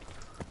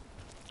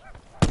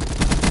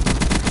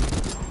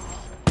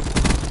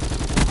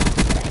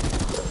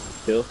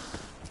 Kill.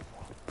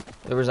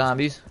 There were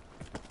zombies.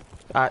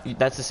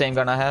 That's the same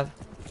gun I have.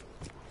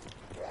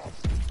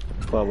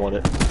 Well, I want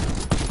it.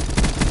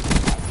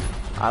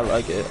 I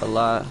like it a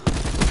lot.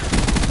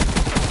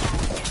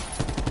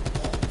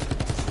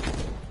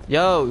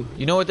 Yo,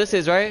 you know what this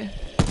is, right?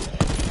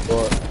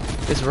 What?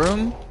 This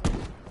room?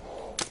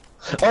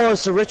 Oh,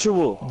 it's the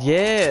ritual!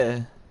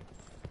 Yeah.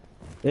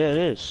 Yeah, it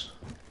is.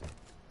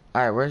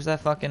 Alright, where's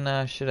that fucking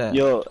shit at?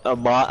 Yo, I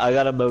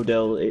got a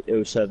Model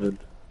 807.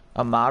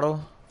 A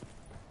model?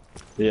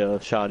 Yeah,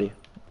 shoddy.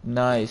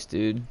 Nice,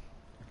 dude.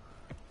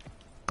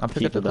 I'll pick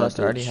up the Keeping that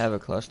cluster. I already bitch. have a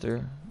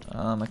cluster.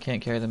 I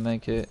can't carry the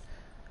med kit.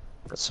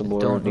 Got some more.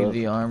 Don't need above.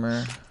 the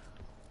armor.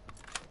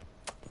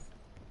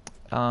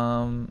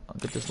 I'll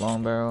get this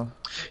long barrel.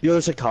 Yo,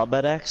 there's a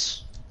combat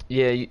axe.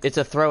 Yeah, it's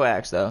a throw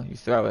axe though. You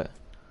throw it.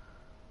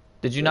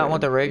 Did you not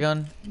want the ray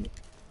gun?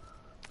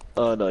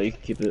 No, you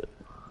can keep it.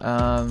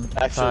 Actually,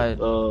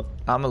 Actually,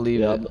 I'm gonna leave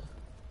yeah, it.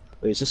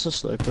 wait, is this a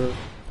sniper?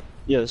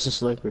 Yeah, it's a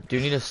sniper. Do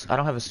you need I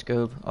don't have a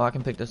scope. Oh, I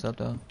can pick this up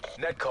though.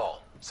 Net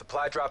call.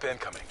 Supply drop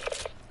incoming.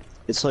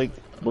 It's like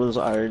one of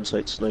those iron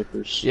sight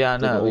snipers. Yeah, I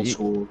Like know, old you-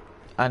 school.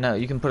 I know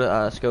you can put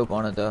a scope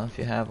on it though if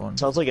you have one.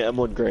 Sounds like an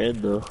M1 Grand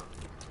though.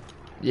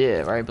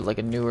 Yeah, right, but like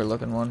a newer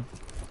looking one.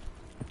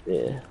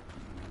 Yeah.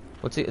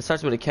 What's it? It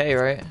starts with a K,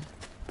 right?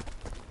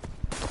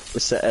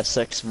 It's the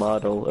SX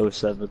model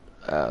 07.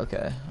 Oh,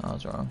 okay. I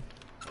was wrong.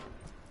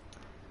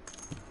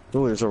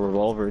 Oh, there's a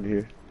revolver in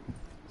here.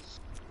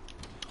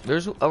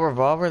 There's a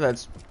revolver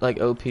that's like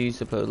OP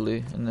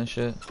supposedly in this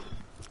shit.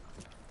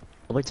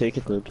 I might take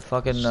it then.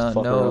 Fucking Just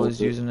fuck Noah around was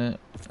with it. using it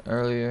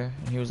earlier,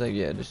 and he was like,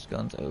 "Yeah, this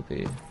gun's OP."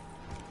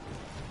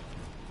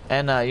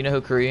 And you know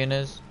who Korean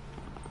is?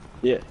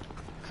 Yeah.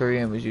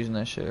 Korean was using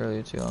that shit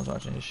earlier too. I was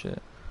watching his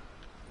shit.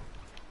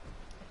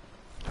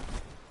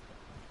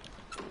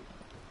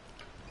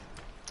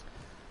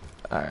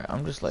 Alright,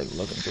 I'm just like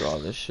looking through all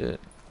this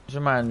shit. This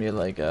reminds me of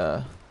like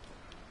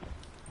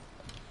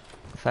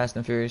Fast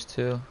and Furious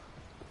 2.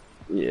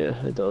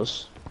 Yeah, it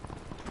does.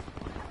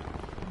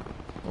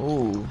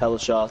 Ooh, Hella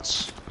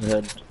shots.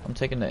 Head. I'm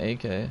taking the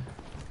AK.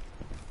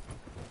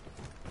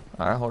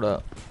 Alright, hold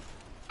up.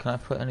 Can I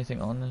put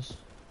anything on this?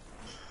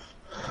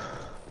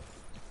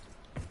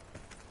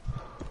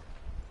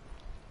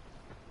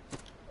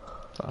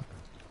 Fuck.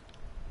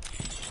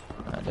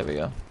 Alright, there we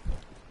go.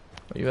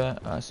 Where you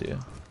at? Oh, I see you.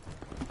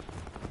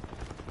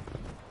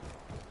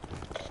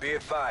 Be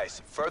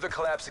advised, further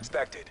collapse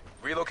expected.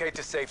 Relocate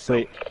to safe zone.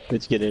 Wait,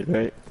 let's get in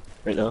right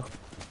now.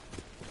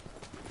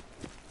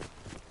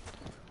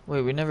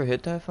 Wait, we never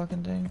hit that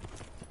fucking thing?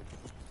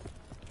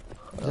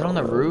 Is it on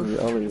the roof?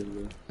 I don't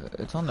even know.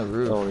 It's on the I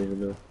roof. don't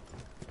even know.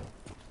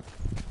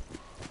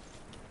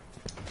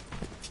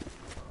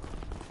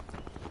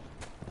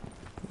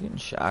 You getting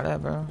shot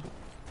at, bro?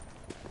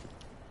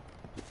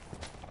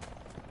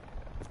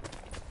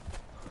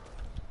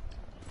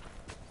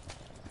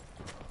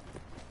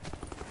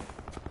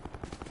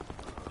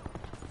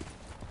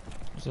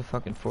 There's a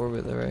fucking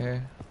four-wheeler right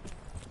here.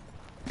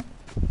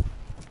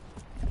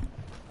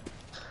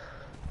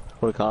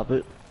 Wanna cop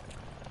it?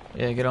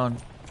 Yeah, get on.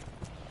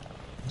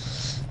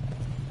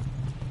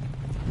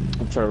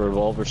 I'm trying to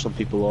revolver some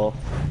people off.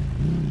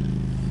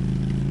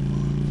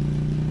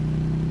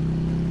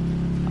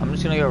 I'm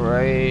just gonna go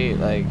right,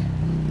 like,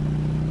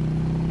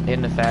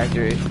 in the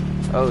factory.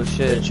 Oh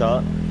shit. Good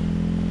shot.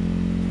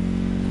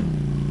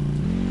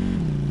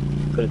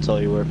 Couldn't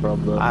tell you where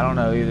from though. I don't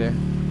know either.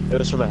 It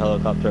was from a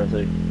helicopter, I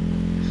think.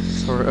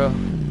 For real.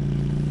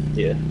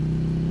 Yeah.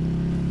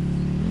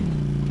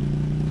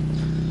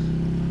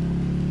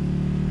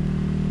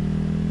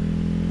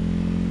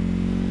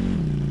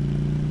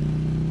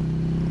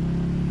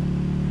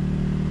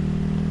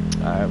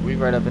 Alright, we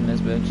right up in this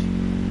bitch.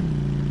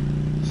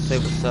 Say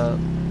what's up.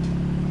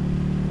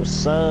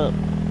 What's up?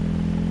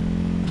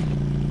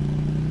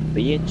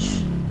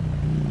 Bitch.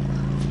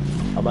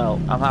 I'm out.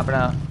 I'm hopping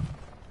out.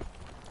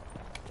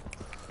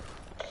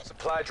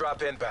 Supply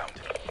drop inbound.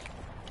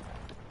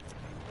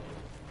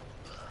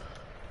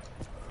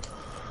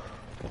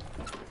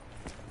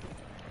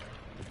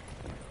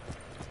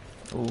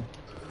 Ooh.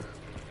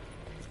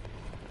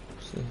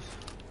 What's this?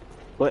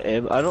 What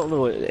ammo? I don't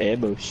know what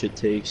ammo shit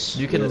takes.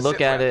 You can Yeah.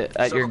 look at it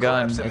at your Circle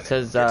gun. collapse It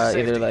says imminent. Get to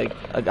either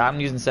safety. like I'm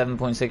using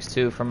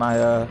 7.62 for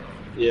my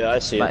Yeah, I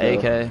see my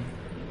it. AK.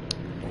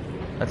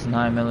 That's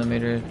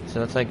 9mm, so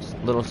that's like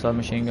little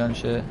submachine gun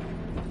shit.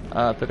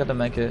 Pick up the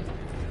medkit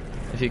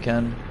if you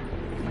can.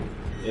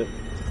 Yep.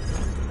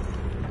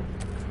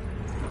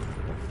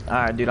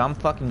 Alright, dude, I'm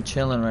fucking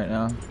chilling right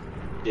now.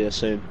 Yeah,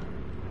 same.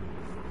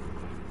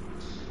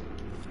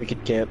 We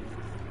could camp.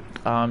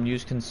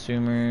 Use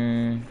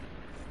consumer.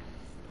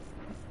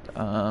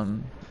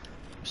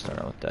 Start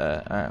out with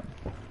that. Alright.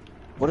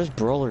 What does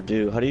Brawler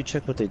do? How do you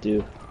check what they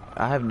do?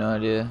 I have no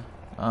idea.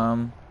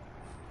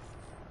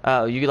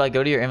 Oh, you could like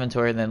go to your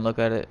inventory and then look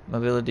at it.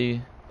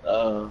 Mobility.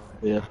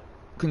 Yeah.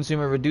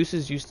 Consumer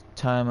reduces use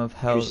time of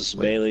health. Uses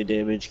melee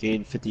damage,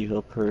 gain 50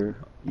 health per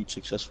each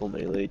successful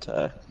melee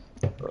attack.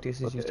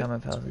 Reduces use time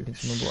of health and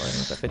consumable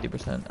items at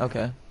 50%.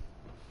 Okay.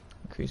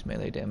 Increase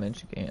melee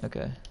damage. Gain.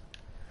 Okay.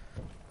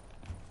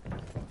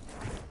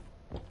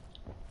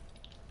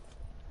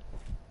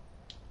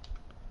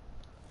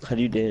 How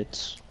do you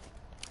dance?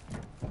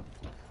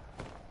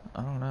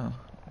 I don't know.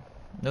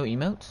 No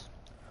emotes?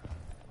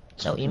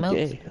 No Fucking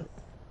emotes? gay.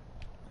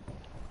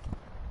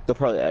 They'll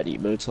probably add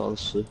emotes,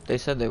 honestly. They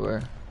said they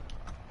were.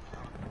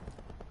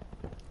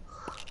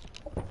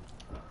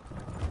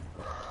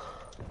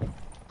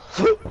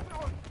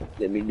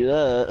 Let me do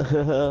that.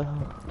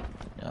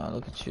 Oh,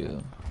 look at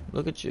you.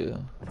 Look at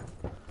you.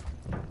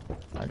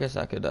 I guess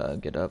I could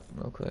get up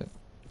real quick.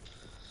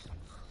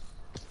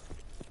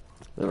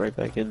 They're right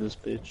back in this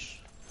bitch.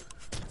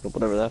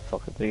 Whatever that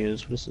fucking thing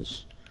is. What is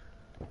this?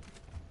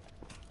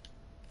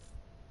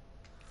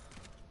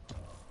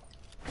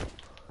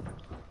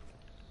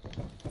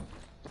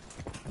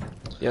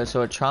 Yeah,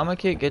 so a trauma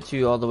kit gets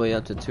you all the way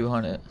up to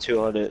 200.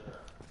 200.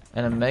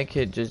 And a med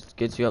kit just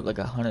gets you up like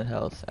 100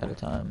 health at a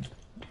time.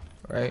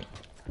 Right?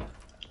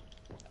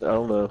 I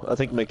don't know. I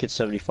think make it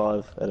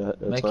 75 at a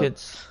Med time.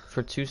 kits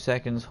for 2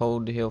 seconds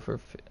hold to heal for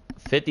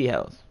 50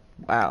 health.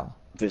 Wow.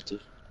 50.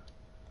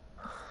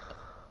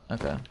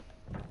 Okay.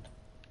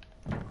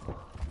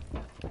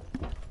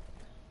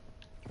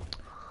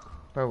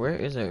 Bro, where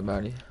is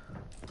everybody?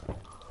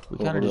 We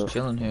kinda Over just there.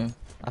 chilling here.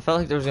 I felt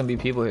like there was gonna be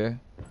people here.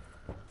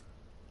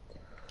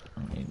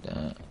 I need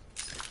that.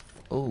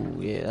 Oh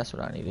yeah, that's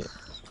what I needed.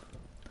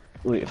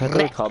 Wait, if I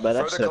throw a combat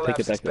axe, Further should I pick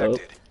it collapse back up?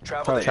 expected.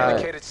 Travel to Try it.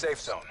 indicated safe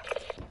zone.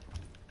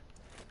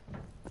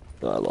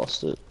 No, I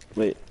lost it.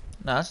 Wait.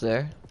 Nah, it's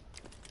there.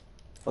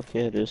 Fuck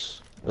yeah, it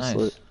is. That's Nice.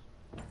 lit.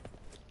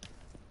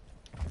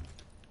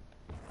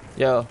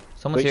 Yo,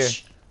 someone's Wait,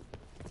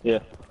 here. Yeah.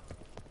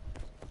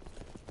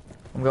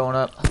 I'm going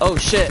up. Oh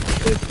shit!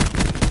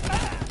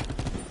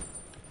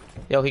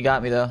 Yo, he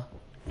got me though.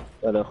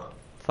 I know.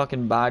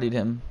 Fucking bodied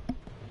him.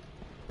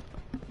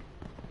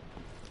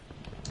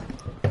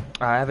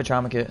 Alright, I have a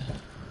trauma kit.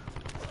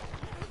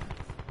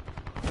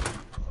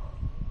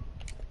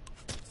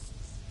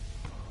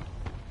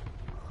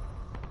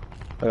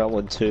 I got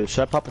one too.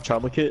 Should I pop a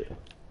trauma kit?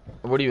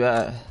 What are you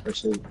at?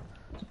 Actually,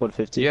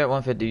 150. You're at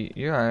 150.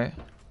 You're alright.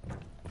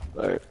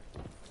 Alright.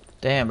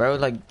 Damn, bro.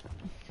 Like,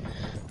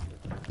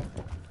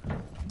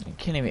 you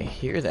can't even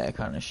hear that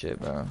kind of shit,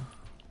 bro.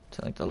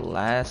 Till like the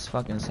last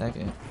fucking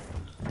second.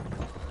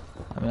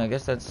 I mean, I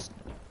guess that's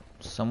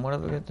somewhat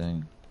of a good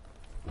thing.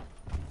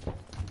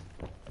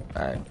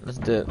 Alright, let's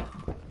dip.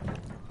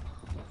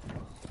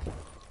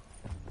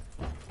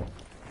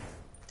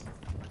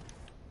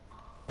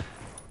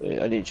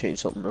 Wait, I need to change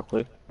something real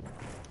quick.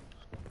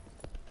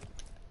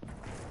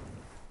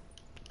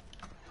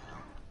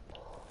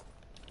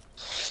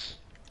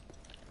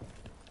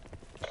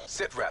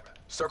 Sit rep.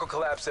 Circle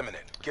collapse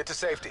imminent. Get to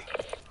safety.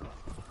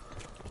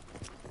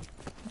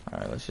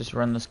 Alright, let's just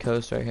run this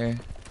coast right here.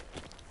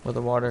 Where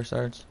the water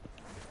starts.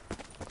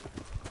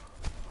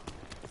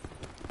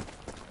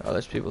 Oh,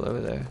 there's people over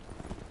there.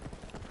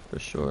 For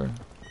sure.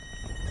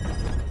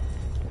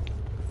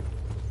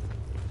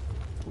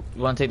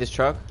 You wanna take this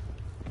truck?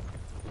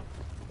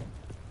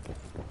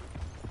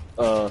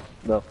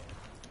 No.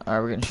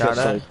 Alright, we're getting shot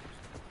at.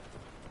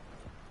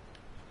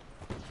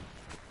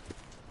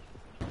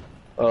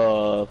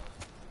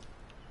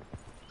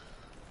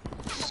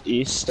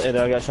 East, and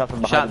I got shot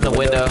from Shot behind. in the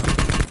window.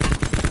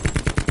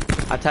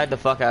 I tagged the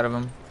fuck out of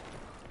him.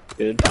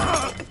 Good.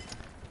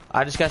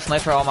 I just got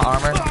sniped for all my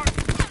armor.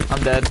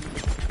 I'm dead.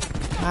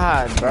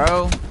 God,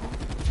 bro.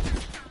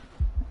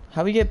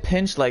 How we get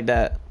pinched like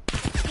that?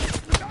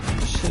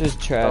 Shit is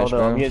trash, Oh no,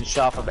 bro. I'm getting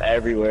shot from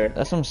everywhere.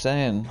 That's what I'm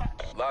saying.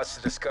 Lots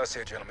to discuss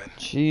here, gentlemen.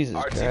 Jesus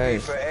RTB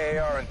Christ. for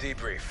AAR and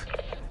debrief.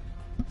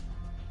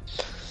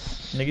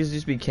 Niggas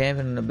just be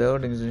camping in the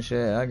buildings and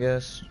shit, I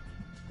guess.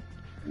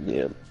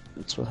 Yeah,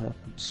 that's what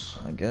happens.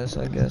 I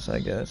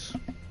guess.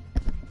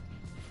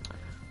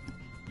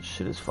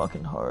 Shit is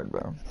fucking hard,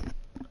 bro.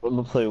 I'm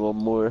gonna play one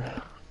more.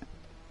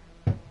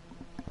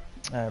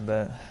 Alright,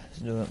 bet. Let's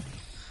do it.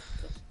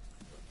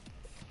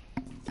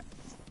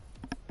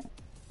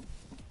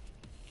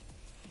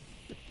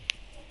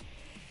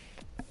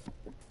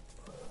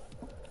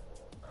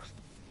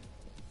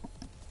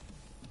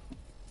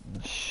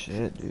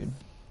 Shit, dude.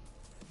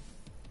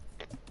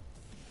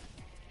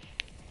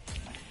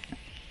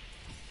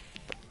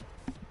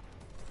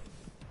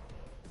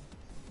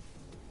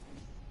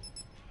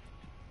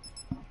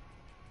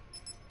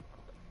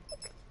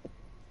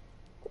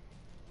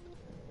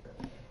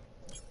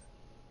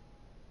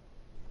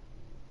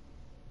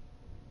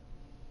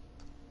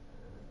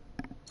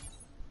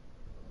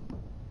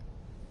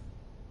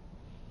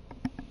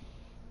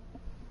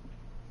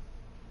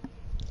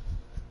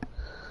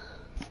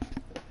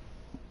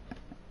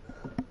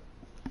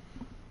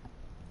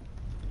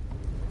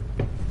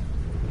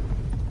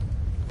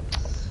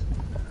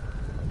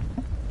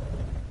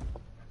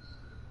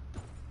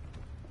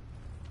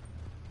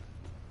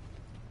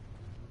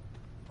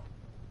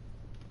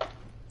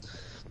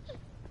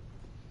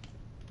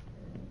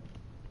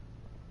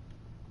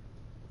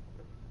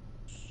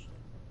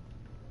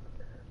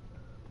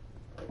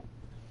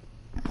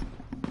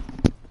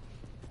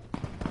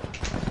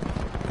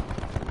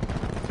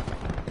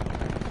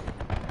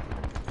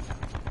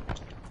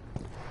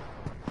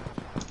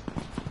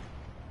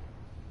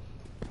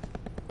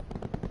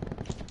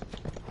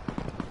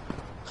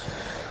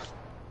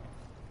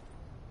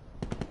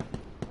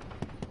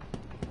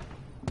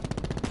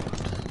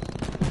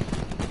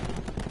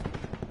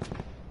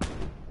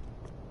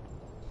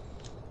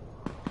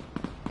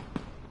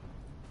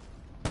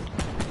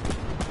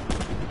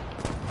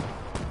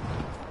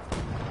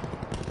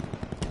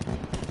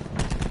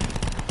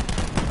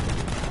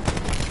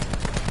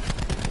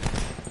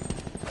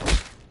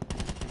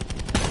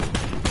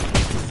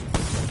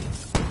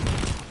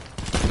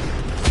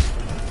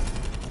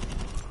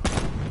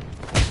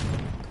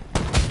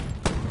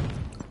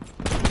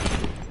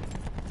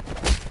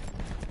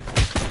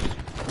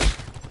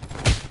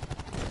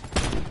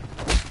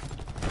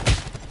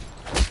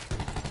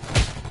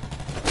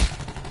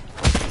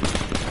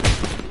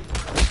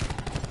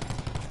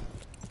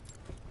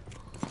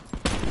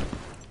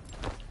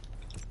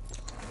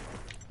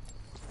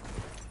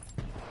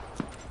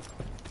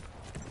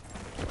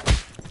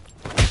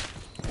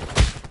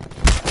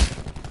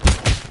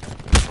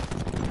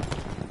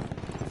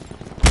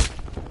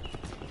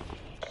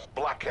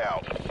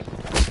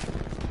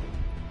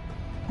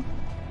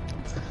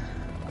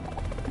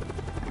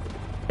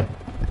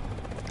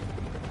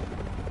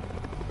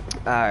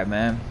 Alright,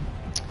 man.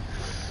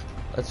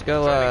 Let's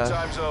go, Training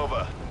time's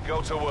over.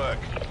 Go to work.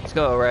 let's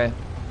go, Ray.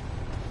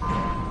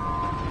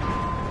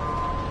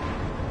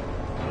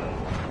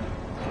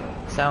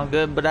 Sound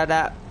good, but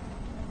that.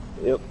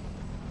 Yep.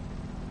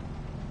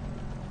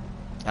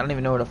 I don't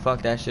even know where the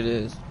fuck that shit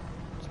is.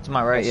 It's to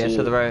my right, yeah, it's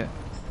to the right.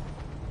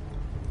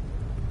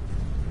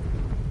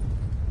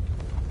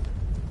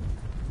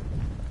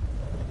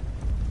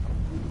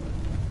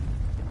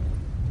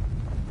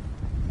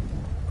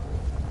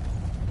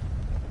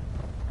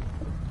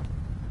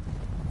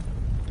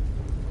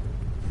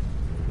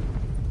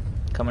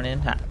 Coming in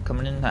hot,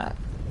 coming in hot.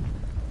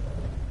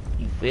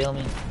 You feel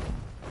me?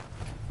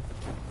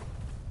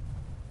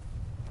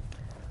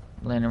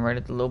 Landing right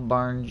at the little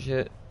barn and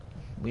shit.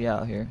 We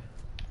out here.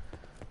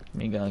 Give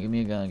me a gun, give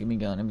me a gun, give me a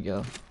gun, let me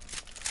go.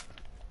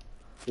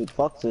 Dude,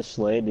 fuck this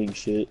landing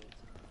shit.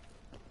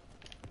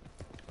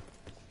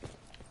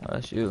 Oh,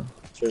 that's you.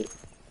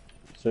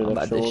 So I'm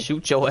about to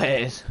shoot your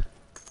ass.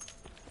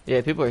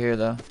 Yeah, people are here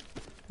though.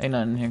 Ain't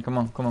nothing here. Come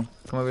on, come on.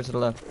 Come over to the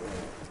left.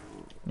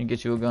 Let me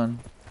get you a gun.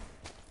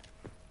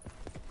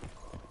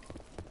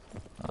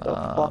 The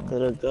fuck are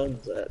the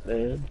guns at,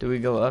 man? Do we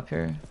go up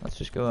here? Let's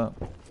just go up.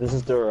 This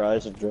is the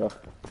horizon draw.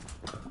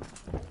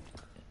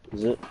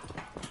 Is it?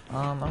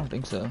 I don't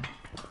think so.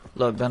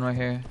 Look, gun right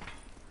here.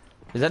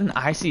 Is that an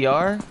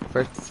ICR?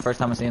 First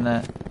time I've seen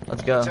that.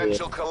 Let's go.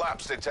 Potential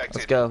collapse detected.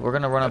 Let's go. We're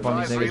gonna run up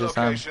on these niggas this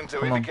time. Relocation to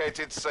Come on.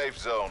 indicated safe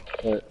zone.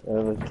 Alright, I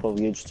have a 12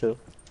 gauge too.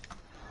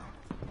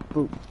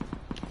 Ooh.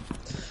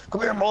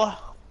 Come here, boy.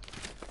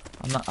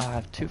 I'm not. I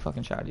have 2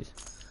 fucking shotties.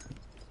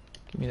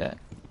 Give me that.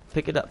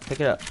 Pick it up.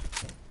 Pick it up.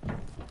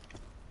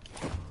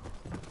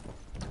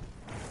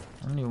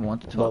 I don't even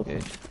want the 12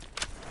 gauge.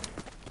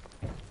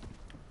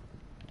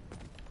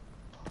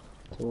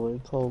 Doing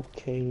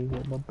cocaine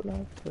with my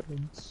black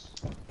friends.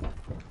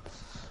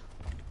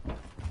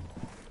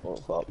 Oh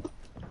fuck.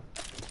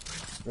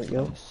 There we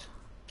go. Nice.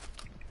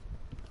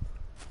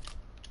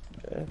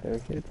 Yeah, very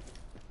good.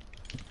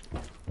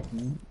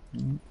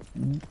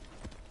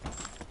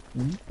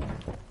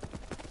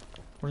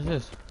 What is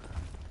this?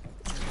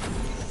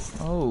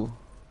 Oh.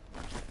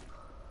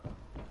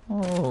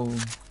 Oh.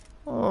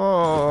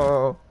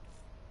 Oh.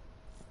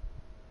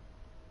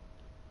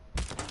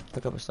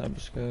 Pick up a sniper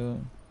scope.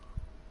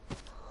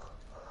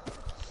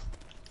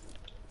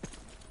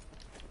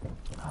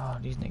 Oh,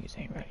 these niggas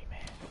ain't ready,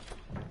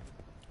 man.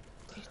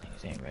 These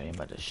niggas ain't ready. I'm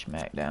about to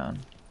smack down.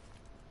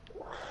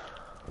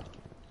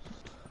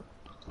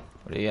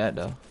 Where they at,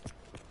 though?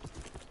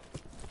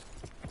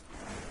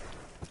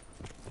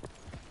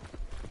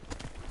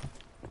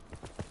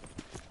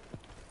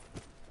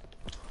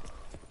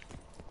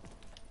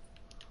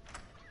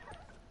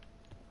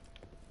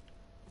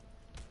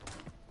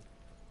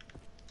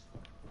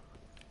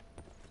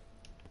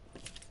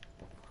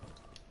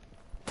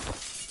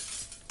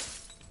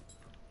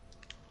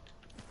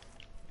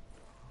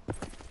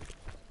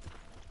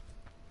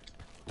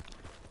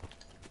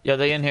 Yo,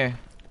 they in here.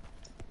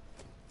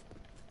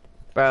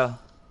 Bro,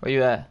 where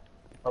you at?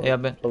 Hey,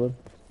 I've been.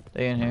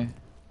 They in here.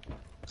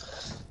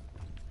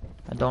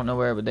 I don't know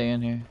where, but they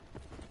in here.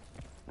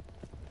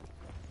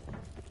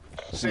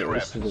 Sit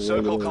rep.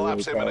 Circle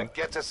collapse imminent.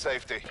 Get to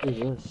safety. What is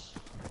this?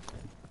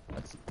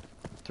 That's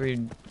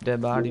 3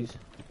 dead bodies.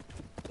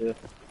 Yeah.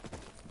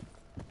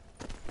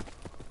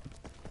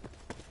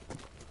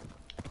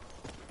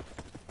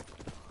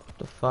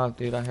 The fuck,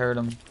 dude? I heard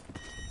them.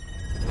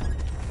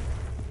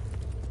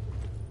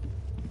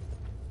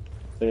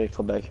 They need to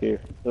come back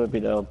here. They might be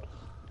down.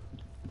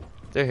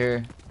 They're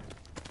here.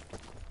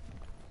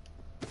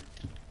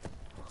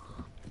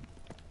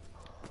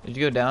 Did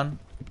you go down?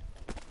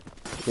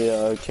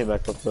 Yeah, I came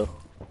back up though.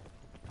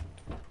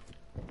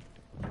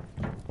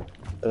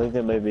 I think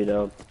they may be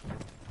down.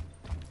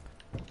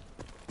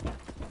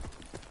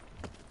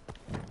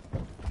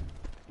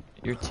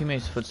 Your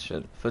teammates'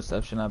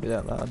 footsteps should not be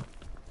that loud.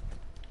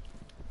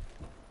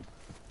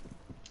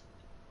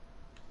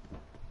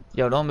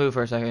 Yo, don't move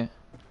for a second.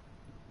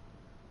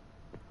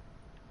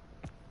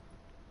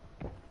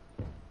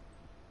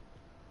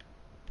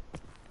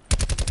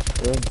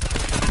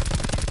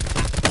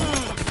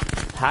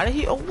 How did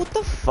he? Oh, what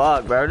the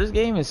fuck, bro? This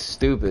game is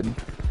stupid.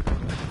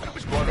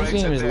 This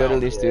game is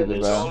literally stupid,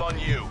 bro.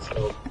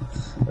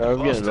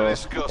 I'm getting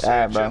off.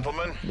 Alright, bro.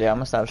 Yeah, I'm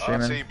gonna stop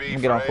streaming. I'm gonna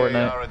get on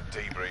Fortnite.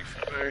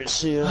 Alright,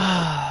 see ya.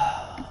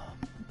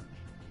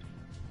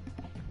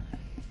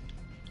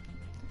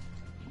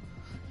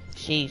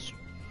 Jeez.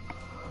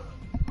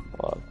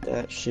 Fuck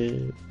that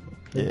shit.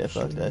 Yeah,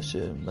 fuck that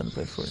shit. I'm gonna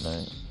play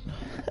Fortnite.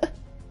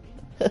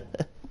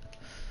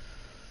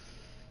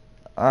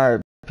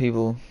 Alright,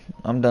 people.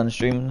 I'm done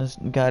streaming this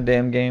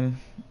goddamn game.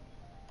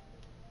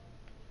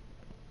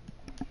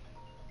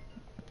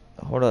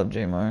 Hold up,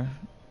 Jamar.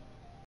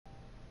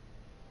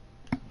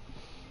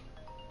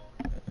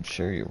 I'm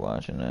sure you're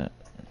watching that.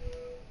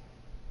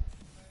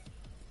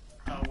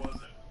 How was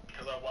it?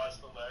 Because I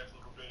watched the last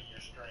little bit of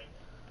your stream.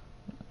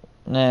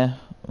 Nah,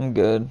 I'm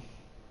good.